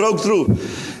 I broke through.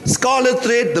 Scarlet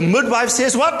thread, the midwife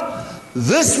says what?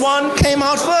 This one came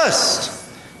out first.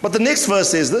 But the next verse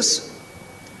says this.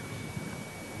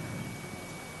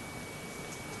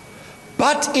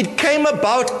 But it came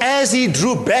about as he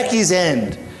drew back his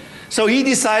hand. So he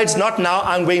decides, not now,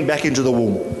 I'm going back into the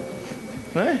womb.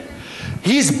 Right?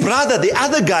 His brother, the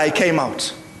other guy, came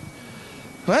out.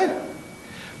 Right?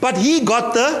 But he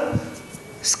got the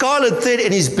scarlet thread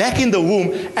and he's back in the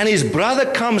womb, and his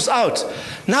brother comes out.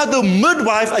 Now the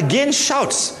midwife again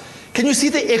shouts. Can you see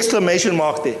the exclamation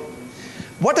mark there?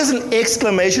 What does an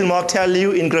exclamation mark tell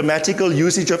you in grammatical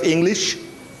usage of English?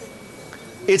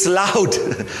 It's loud.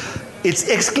 It's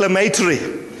exclamatory.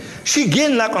 She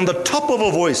again, like on the top of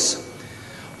her voice,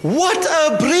 what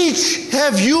a breach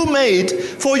have you made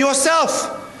for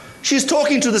yourself? She's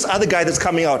talking to this other guy that's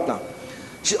coming out now.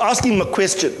 She's asking him a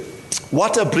question.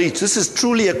 What a breach. This is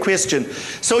truly a question.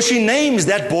 So she names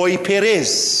that boy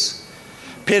Perez.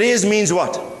 Perez means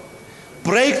what?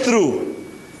 Breakthrough.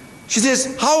 She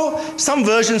says, how, some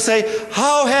versions say,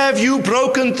 how have you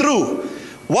broken through?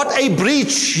 What a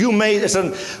breach you made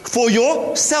for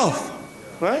yourself.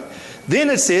 Right? Then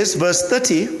it says, verse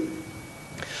 30,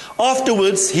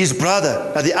 afterwards his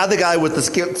brother, now the other guy with the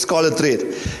scarlet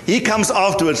thread, he comes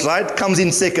afterwards, right? Comes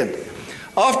in second.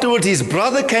 Afterwards his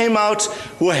brother came out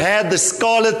who had the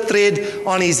scarlet thread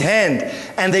on his hand,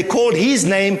 and they called his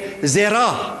name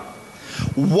Zerah.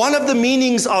 One of the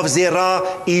meanings of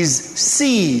Zerah is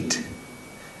seed.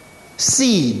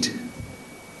 Seed.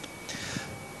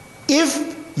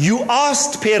 If you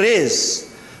asked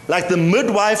Perez, like the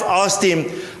midwife asked him,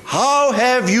 how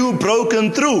have you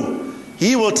broken through?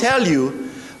 He will tell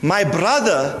you, my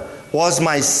brother was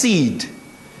my seed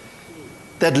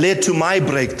that led to my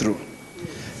breakthrough.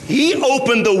 He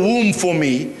opened the womb for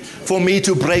me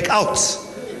to break out.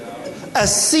 A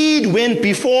seed went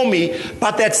before me,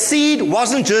 but that seed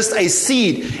wasn't just a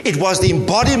seed. It was the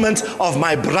embodiment of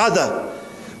my brother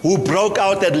who broke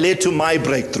out that led to my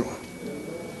breakthrough.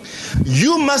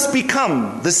 You must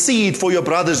become the seed for your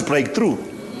brother's breakthrough.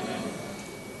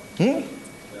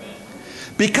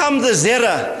 Become the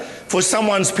Zerah for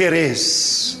someone's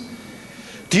Perez.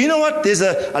 Do you know what? There's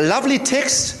a lovely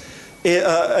text in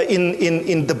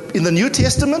the New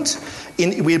Testament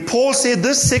where Paul said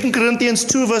this, 2 Corinthians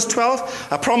 2 verse 12.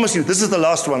 I promise you, this is the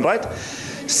last one, right? 2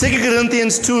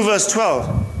 Corinthians 2 verse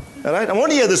 12. All right? I'm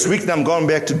only here this week and I'm going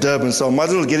back to Durban, so I might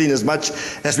as well get in as much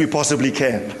as we possibly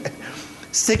can.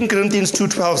 2 Corinthians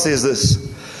 2:12 says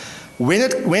this.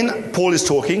 When Paul is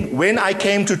talking, when I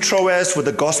came to Troas with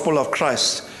the gospel of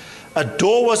Christ, a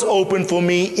door was opened for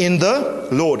me in the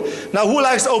Lord. Now, who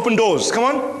likes open doors? Come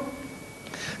on.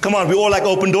 Come on, we all like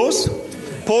open doors.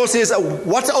 Paul says,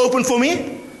 what's open for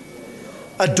me?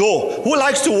 A door. Who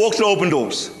likes to walk through open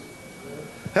doors?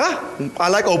 Yeah? I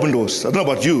like open doors. I don't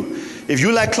know about you. If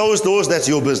you like closed doors, that's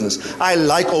your business. I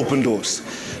like open doors.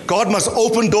 God must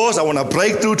open doors. I want to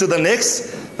break through to the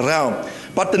next realm.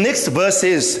 But the next verse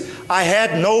says, I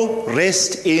had no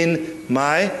rest in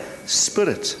my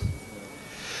spirit.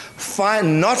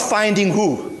 Not finding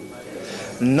who?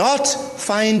 Not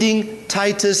finding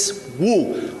Titus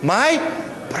who? My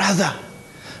brother.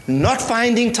 Not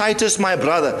finding Titus my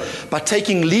brother, but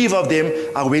taking leave of them,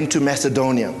 I went to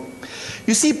Macedonia.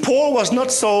 You see, Paul was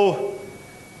not so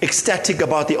ecstatic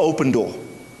about the open door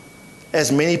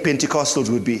as many Pentecostals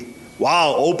would be.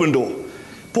 Wow, open door.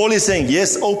 Paul is saying,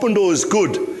 yes, open door is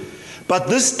good, but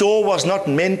this door was not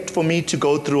meant for me to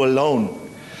go through alone.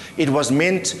 It was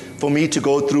meant for me to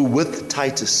go through with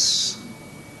Titus.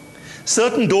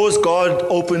 Certain doors God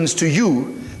opens to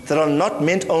you that are not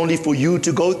meant only for you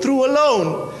to go through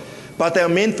alone, but they are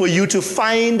meant for you to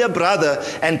find a brother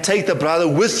and take the brother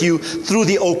with you through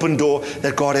the open door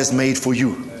that God has made for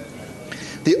you.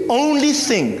 The only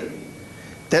thing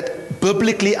that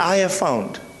biblically I have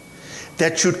found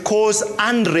that should cause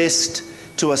unrest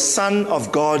to a son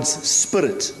of God's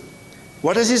spirit.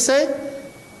 What does he say?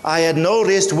 I had no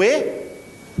rest where?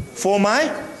 For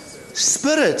my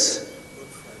spirit.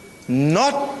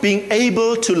 Not being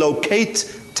able to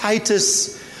locate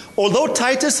Titus. Although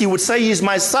Titus, he would say he's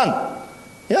my son.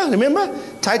 Yeah, remember?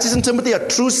 Titus and Timothy are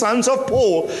true sons of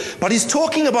Paul. But he's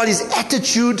talking about his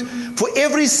attitude. For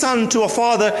every son to a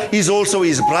father, he's also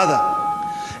his brother.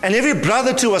 And every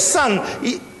brother to a son,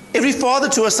 every father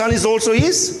to a son is also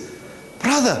his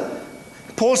brother.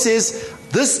 Paul says,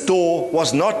 this door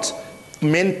was not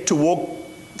meant to walk,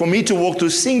 for me to walk through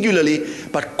singularly,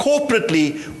 but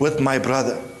corporately with my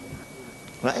brother.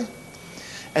 Right?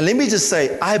 And let me just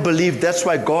say, I believe that's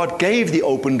why God gave the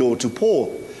open door to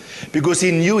Paul, because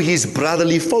he knew he's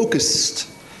brotherly focused.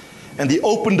 And the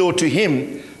open door to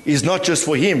him is not just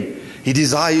for him. He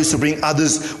desires to bring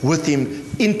others with him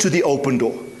into the open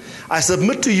door. I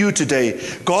submit to you today,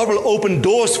 God will open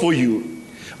doors for you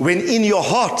when in your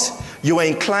heart you are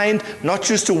inclined not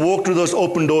just to walk through those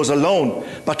open doors alone,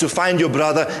 but to find your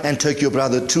brother and take your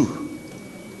brother too.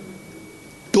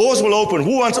 Doors will open.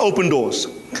 Who wants open doors?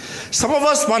 Some of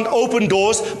us want open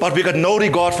doors, but we got no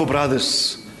regard for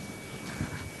brothers.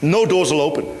 No doors will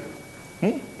open.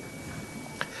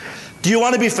 Do you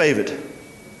want to be favored?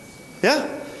 Yeah?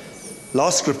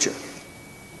 Last scripture.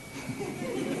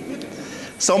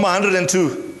 Psalm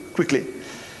 102, quickly.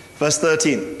 Verse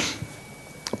 13.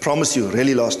 I promise you,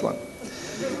 really last one.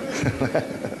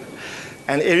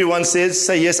 And everyone says,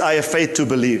 say yes, I have faith to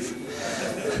believe.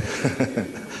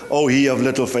 Oh, ye of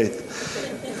little faith.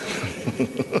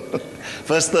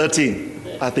 Verse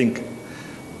 13, I think.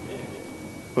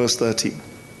 Verse 13.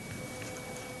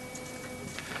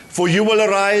 For you will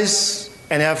arise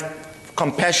and have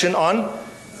compassion on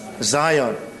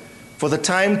Zion. For the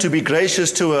time to be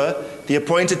gracious to her, the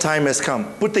appointed time has come.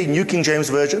 Put the New King James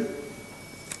Version.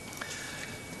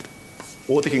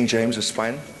 Or the King James is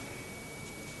fine.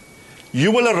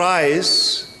 You will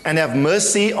arise and have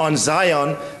mercy on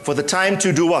Zion, for the time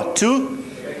to do what? To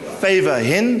favor.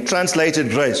 Hin translated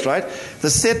grace, right? The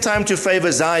set time to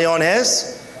favor Zion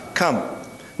has come.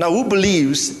 Now, who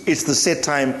believes it's the set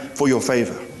time for your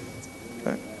favor?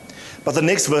 Okay. But the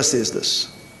next verse says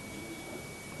this.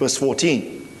 Verse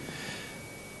 14.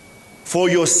 For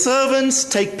your servants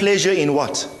take pleasure in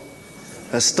what?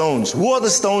 The stones. Who are the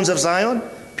stones of Zion?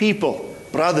 People,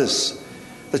 brothers.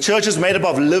 The church is made up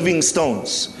of living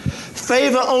stones.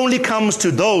 Favor only comes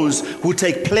to those who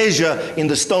take pleasure in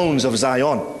the stones of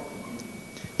Zion.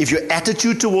 If your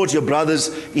attitude towards your brothers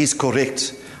is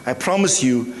correct, I promise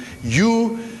you,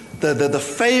 the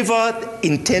favor,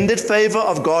 intended favor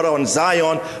of God on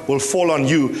Zion will fall on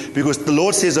you, because the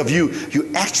Lord says of you, you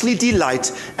actually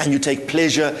delight and you take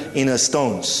pleasure in her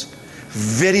stones.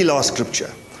 Very last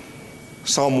scripture.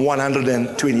 Psalm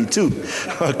 122.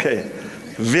 Okay.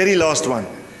 Very last one.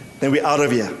 Then we're out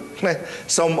of here.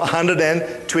 Psalm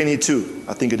 122,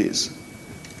 I think it is.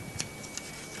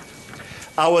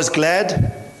 I was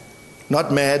glad,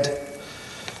 not mad.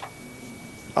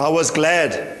 I was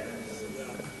glad.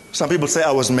 Some people say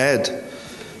I was mad.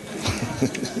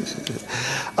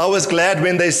 I was glad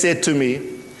when they said to me,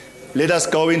 let us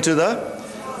go into the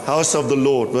house of the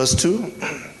Lord. Verse 2.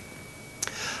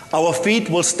 Our feet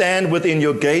will stand within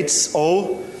your gates,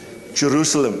 O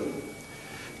Jerusalem.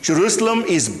 Jerusalem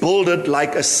is builded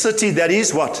like a city that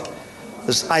is what?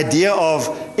 This idea of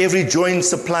every joint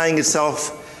supplying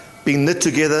itself, being knit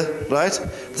together, right?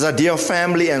 This idea of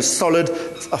family and solid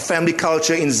a family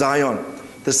culture in Zion,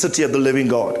 the city of the living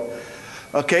God.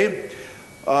 Okay?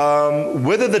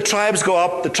 Whether the tribes go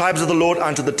up, the tribes of the Lord,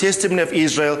 unto the testimony of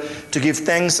Israel, to give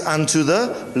thanks unto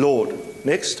the Lord.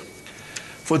 Next.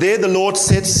 For there the Lord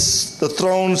sets the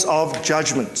thrones of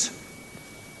judgment.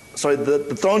 Sorry,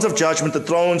 the thrones of judgment, the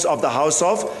thrones of the house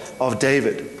of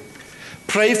David.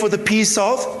 Pray for the peace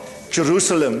of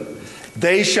Jerusalem.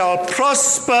 They shall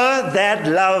prosper that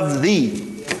love thee.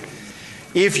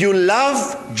 If you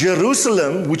love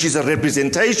Jerusalem, which is a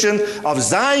representation of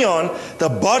Zion, the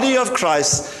body of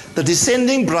Christ, the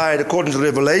descending bride, according to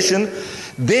Revelation,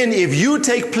 then if you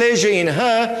take pleasure in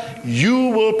her, you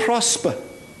will prosper.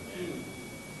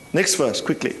 Next verse,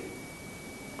 quickly.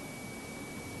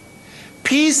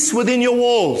 Peace within your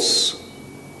walls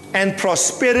and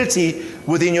prosperity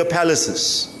within your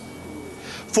palaces.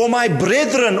 For my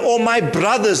brethren or my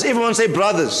brothers, everyone say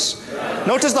brothers.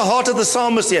 Notice the heart of the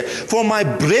psalmist here. For my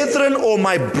brethren or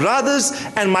my brothers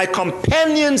and my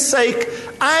companions' sake,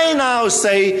 I now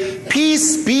say,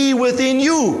 peace be within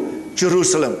you,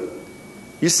 Jerusalem.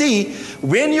 You see,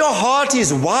 when your heart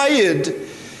is wired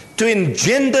to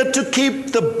engender, to keep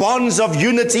the bonds of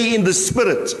unity in the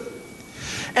spirit,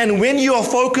 and when you are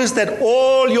focused that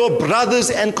all your brothers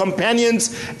and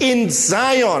companions in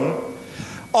Zion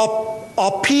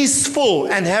are peaceful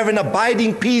and have an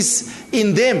abiding peace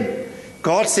in them,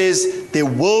 God says there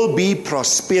will be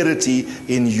prosperity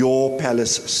in your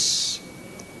palaces.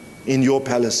 In your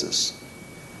palaces.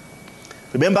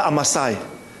 Remember Amasai?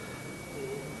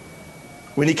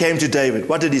 When he came to David,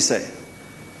 what did he say?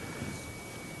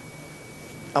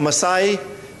 Amasai,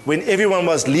 when everyone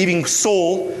was leaving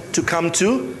Saul to come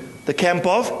to the camp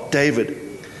of David,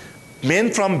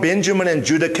 men from Benjamin and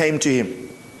Judah came to him.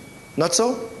 Not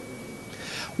so?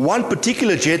 One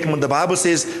particular gentleman, the Bible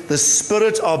says, the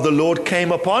Spirit of the Lord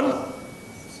came upon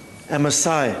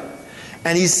Amasai.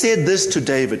 And he said this to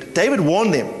David. David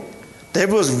warned them.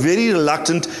 David was very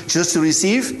reluctant just to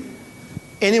receive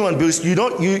anyone, because you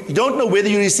don't know whether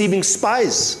you're receiving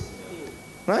spies.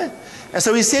 Right? And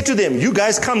so he said to them, you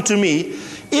guys come to me.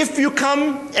 If you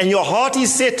come and your heart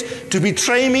is set to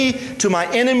betray me to my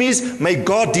enemies, may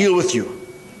God deal with you.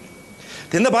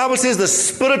 Then the Bible says the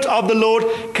Spirit of the Lord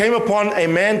came upon a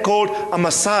man called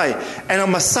Amasai. And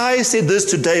Amasai said this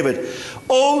to David,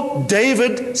 O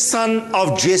David, son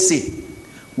of Jesse,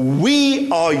 we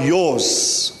are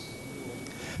yours.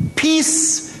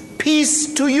 Peace,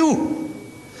 peace to you,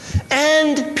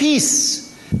 and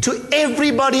peace to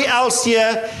everybody else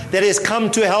here that has come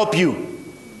to help you.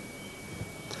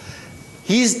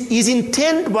 His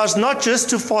intent was not just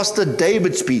to foster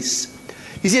David's peace.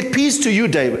 He said, peace to you,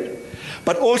 David,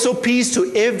 but also peace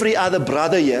to every other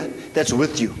brother here that's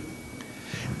with you.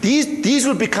 These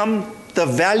would become the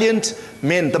valiant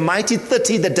men, the mighty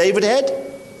 30 that David had.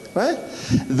 Right?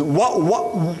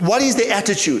 What is the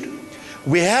attitude?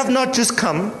 We have not just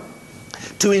come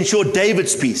to ensure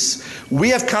David's peace. We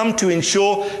have come to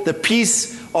ensure the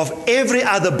peace of every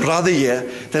other brother here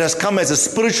that has come as a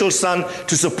spiritual son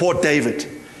to support David.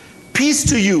 Peace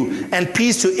to you and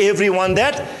peace to everyone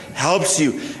that helps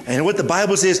you. And what the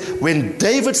Bible says, when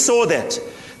David saw that,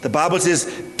 the Bible says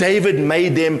David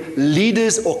made them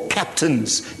leaders or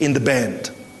captains in the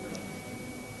band.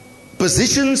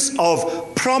 Positions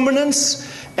of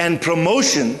prominence and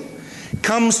promotion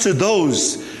comes to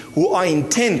those who are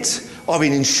intent of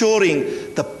ensuring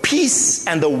the peace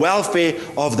and the welfare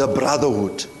of the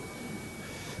brotherhood.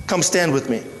 Come stand with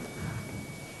me.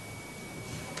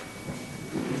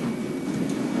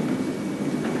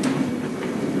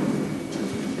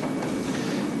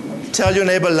 Tell your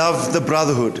neighbor, love the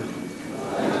brotherhood.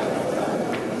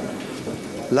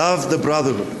 Love the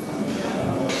brotherhood.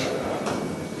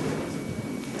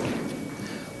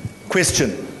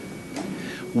 Question.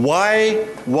 Why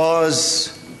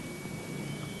was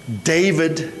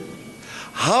David,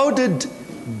 how did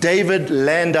David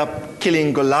land up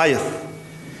killing Goliath?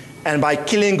 And by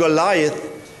killing Goliath,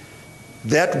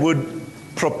 that would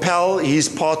propel his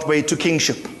pathway to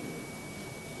kingship.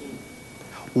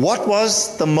 What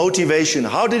was the motivation?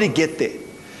 How did he get there?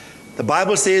 The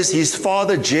Bible says his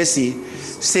father Jesse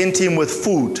sent him with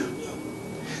food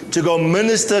to go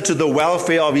minister to the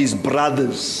welfare of his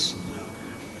brothers.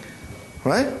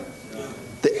 Right?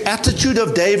 The attitude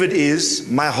of David is,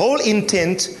 my whole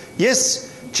intent, yes,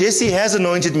 Jesse has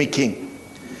anointed me king.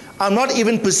 I'm not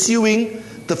even pursuing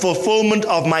the fulfillment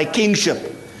of my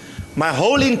kingship. My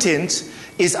whole intent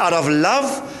is out of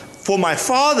love for my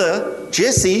father,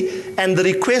 Jesse, and the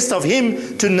request of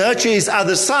him to nurture his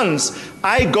other sons.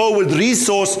 I go with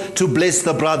resource to bless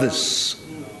the brothers.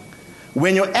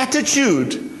 When your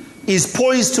attitude is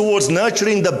poised towards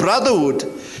nurturing the brotherhood,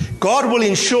 God will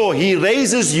ensure He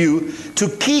raises you to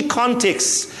key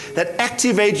contexts that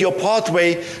activate your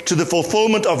pathway to the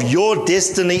fulfillment of your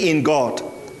destiny in God.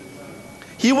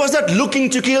 He was not looking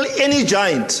to kill any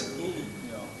giant.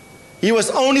 He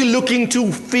was only looking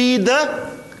to feed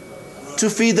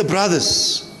the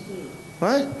brothers.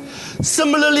 Right?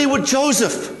 Similarly with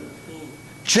Joseph.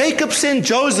 Jacob sent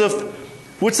Joseph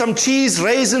with some cheese,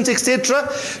 raisins, etc.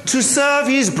 to serve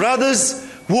his brothers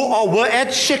who were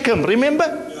at Shechem.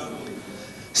 Remember?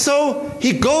 So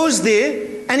he goes there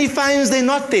and he finds they're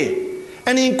not there.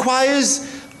 And he inquires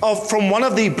from one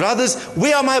of the brothers,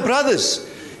 where are my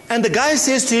brothers? And the guy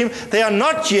says to him, they are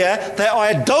not here, they are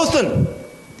at Dothan.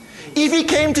 If he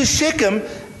came to Shechem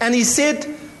and he said,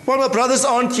 well, my brothers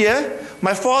aren't here,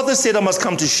 my father said I must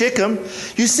come to Shechem.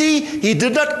 You see, he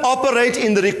did not operate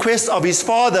in the request of his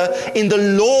father, in the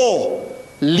law,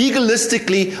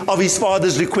 legalistically, of his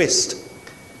father's request.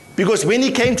 Because when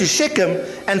he came to Shechem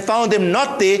and found them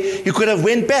not there, he could have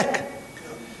went back.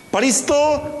 But he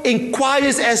still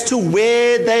inquires as to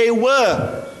where they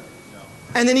were.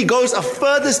 And then he goes a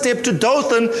further step to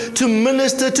Dothan to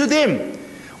minister to them.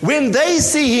 When they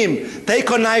see him, they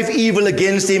connive evil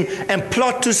against him and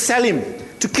plot to sell him.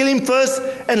 To kill him first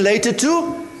and later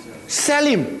to sell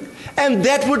him. And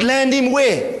that would land him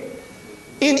where?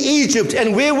 In Egypt.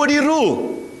 And where would he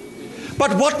rule?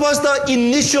 But what was the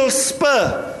initial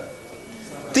spur?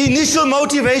 The initial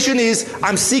motivation is,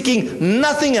 I'm seeking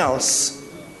nothing else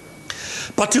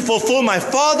but to fulfill my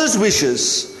father's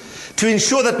wishes, to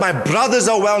ensure that my brothers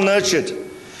are well nurtured.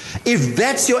 If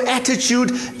that's your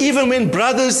attitude, even when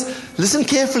brothers, listen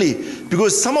carefully,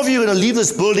 because some of you are going to leave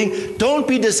this building, don't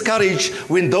be discouraged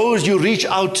when those you reach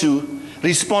out to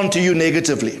respond to you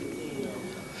negatively.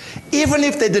 Even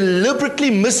if they deliberately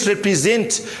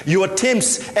misrepresent your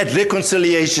attempts at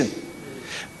reconciliation,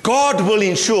 God will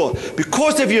ensure,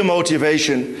 because of your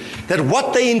motivation, that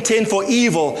what they intend for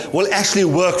evil will actually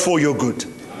work for your good.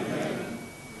 Amen.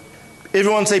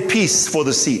 Everyone say peace for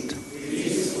the seed.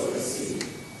 Peace for the seed.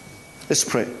 Let's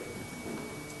pray.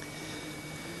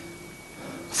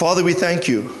 Father, we thank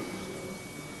you.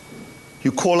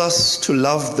 You call us to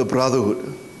love the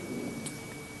brotherhood,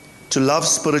 to love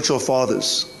spiritual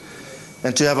fathers,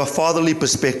 and to have a fatherly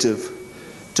perspective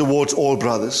towards all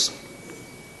brothers.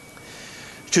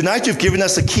 Tonight you've given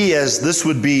us a key, as this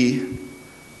would be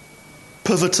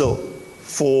pivotal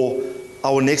for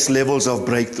our next levels of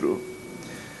breakthrough.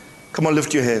 Come on,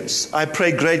 lift your hands. I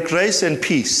pray great grace and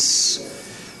peace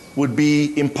would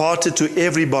be imparted to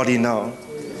everybody now,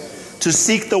 to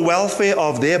seek the welfare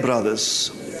of their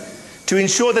brothers, to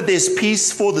ensure that there's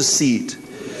peace for the seed.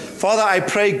 Father, I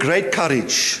pray great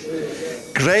courage,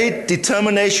 great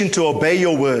determination to obey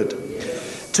your word,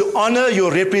 to honor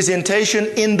your representation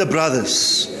in the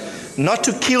brothers, not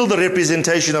to kill the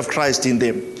representation of Christ in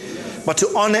them, but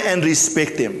to honor and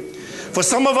respect them. For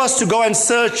some of us to go and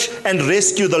search and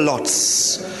rescue the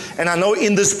lots. And I know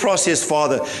in this process,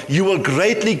 Father, you will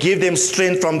greatly give them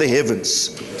strength from the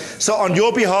heavens. So on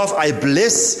your behalf, I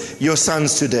bless your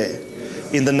sons today.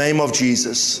 In the name of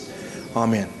Jesus.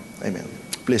 Amen. Amen.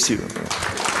 Bless you.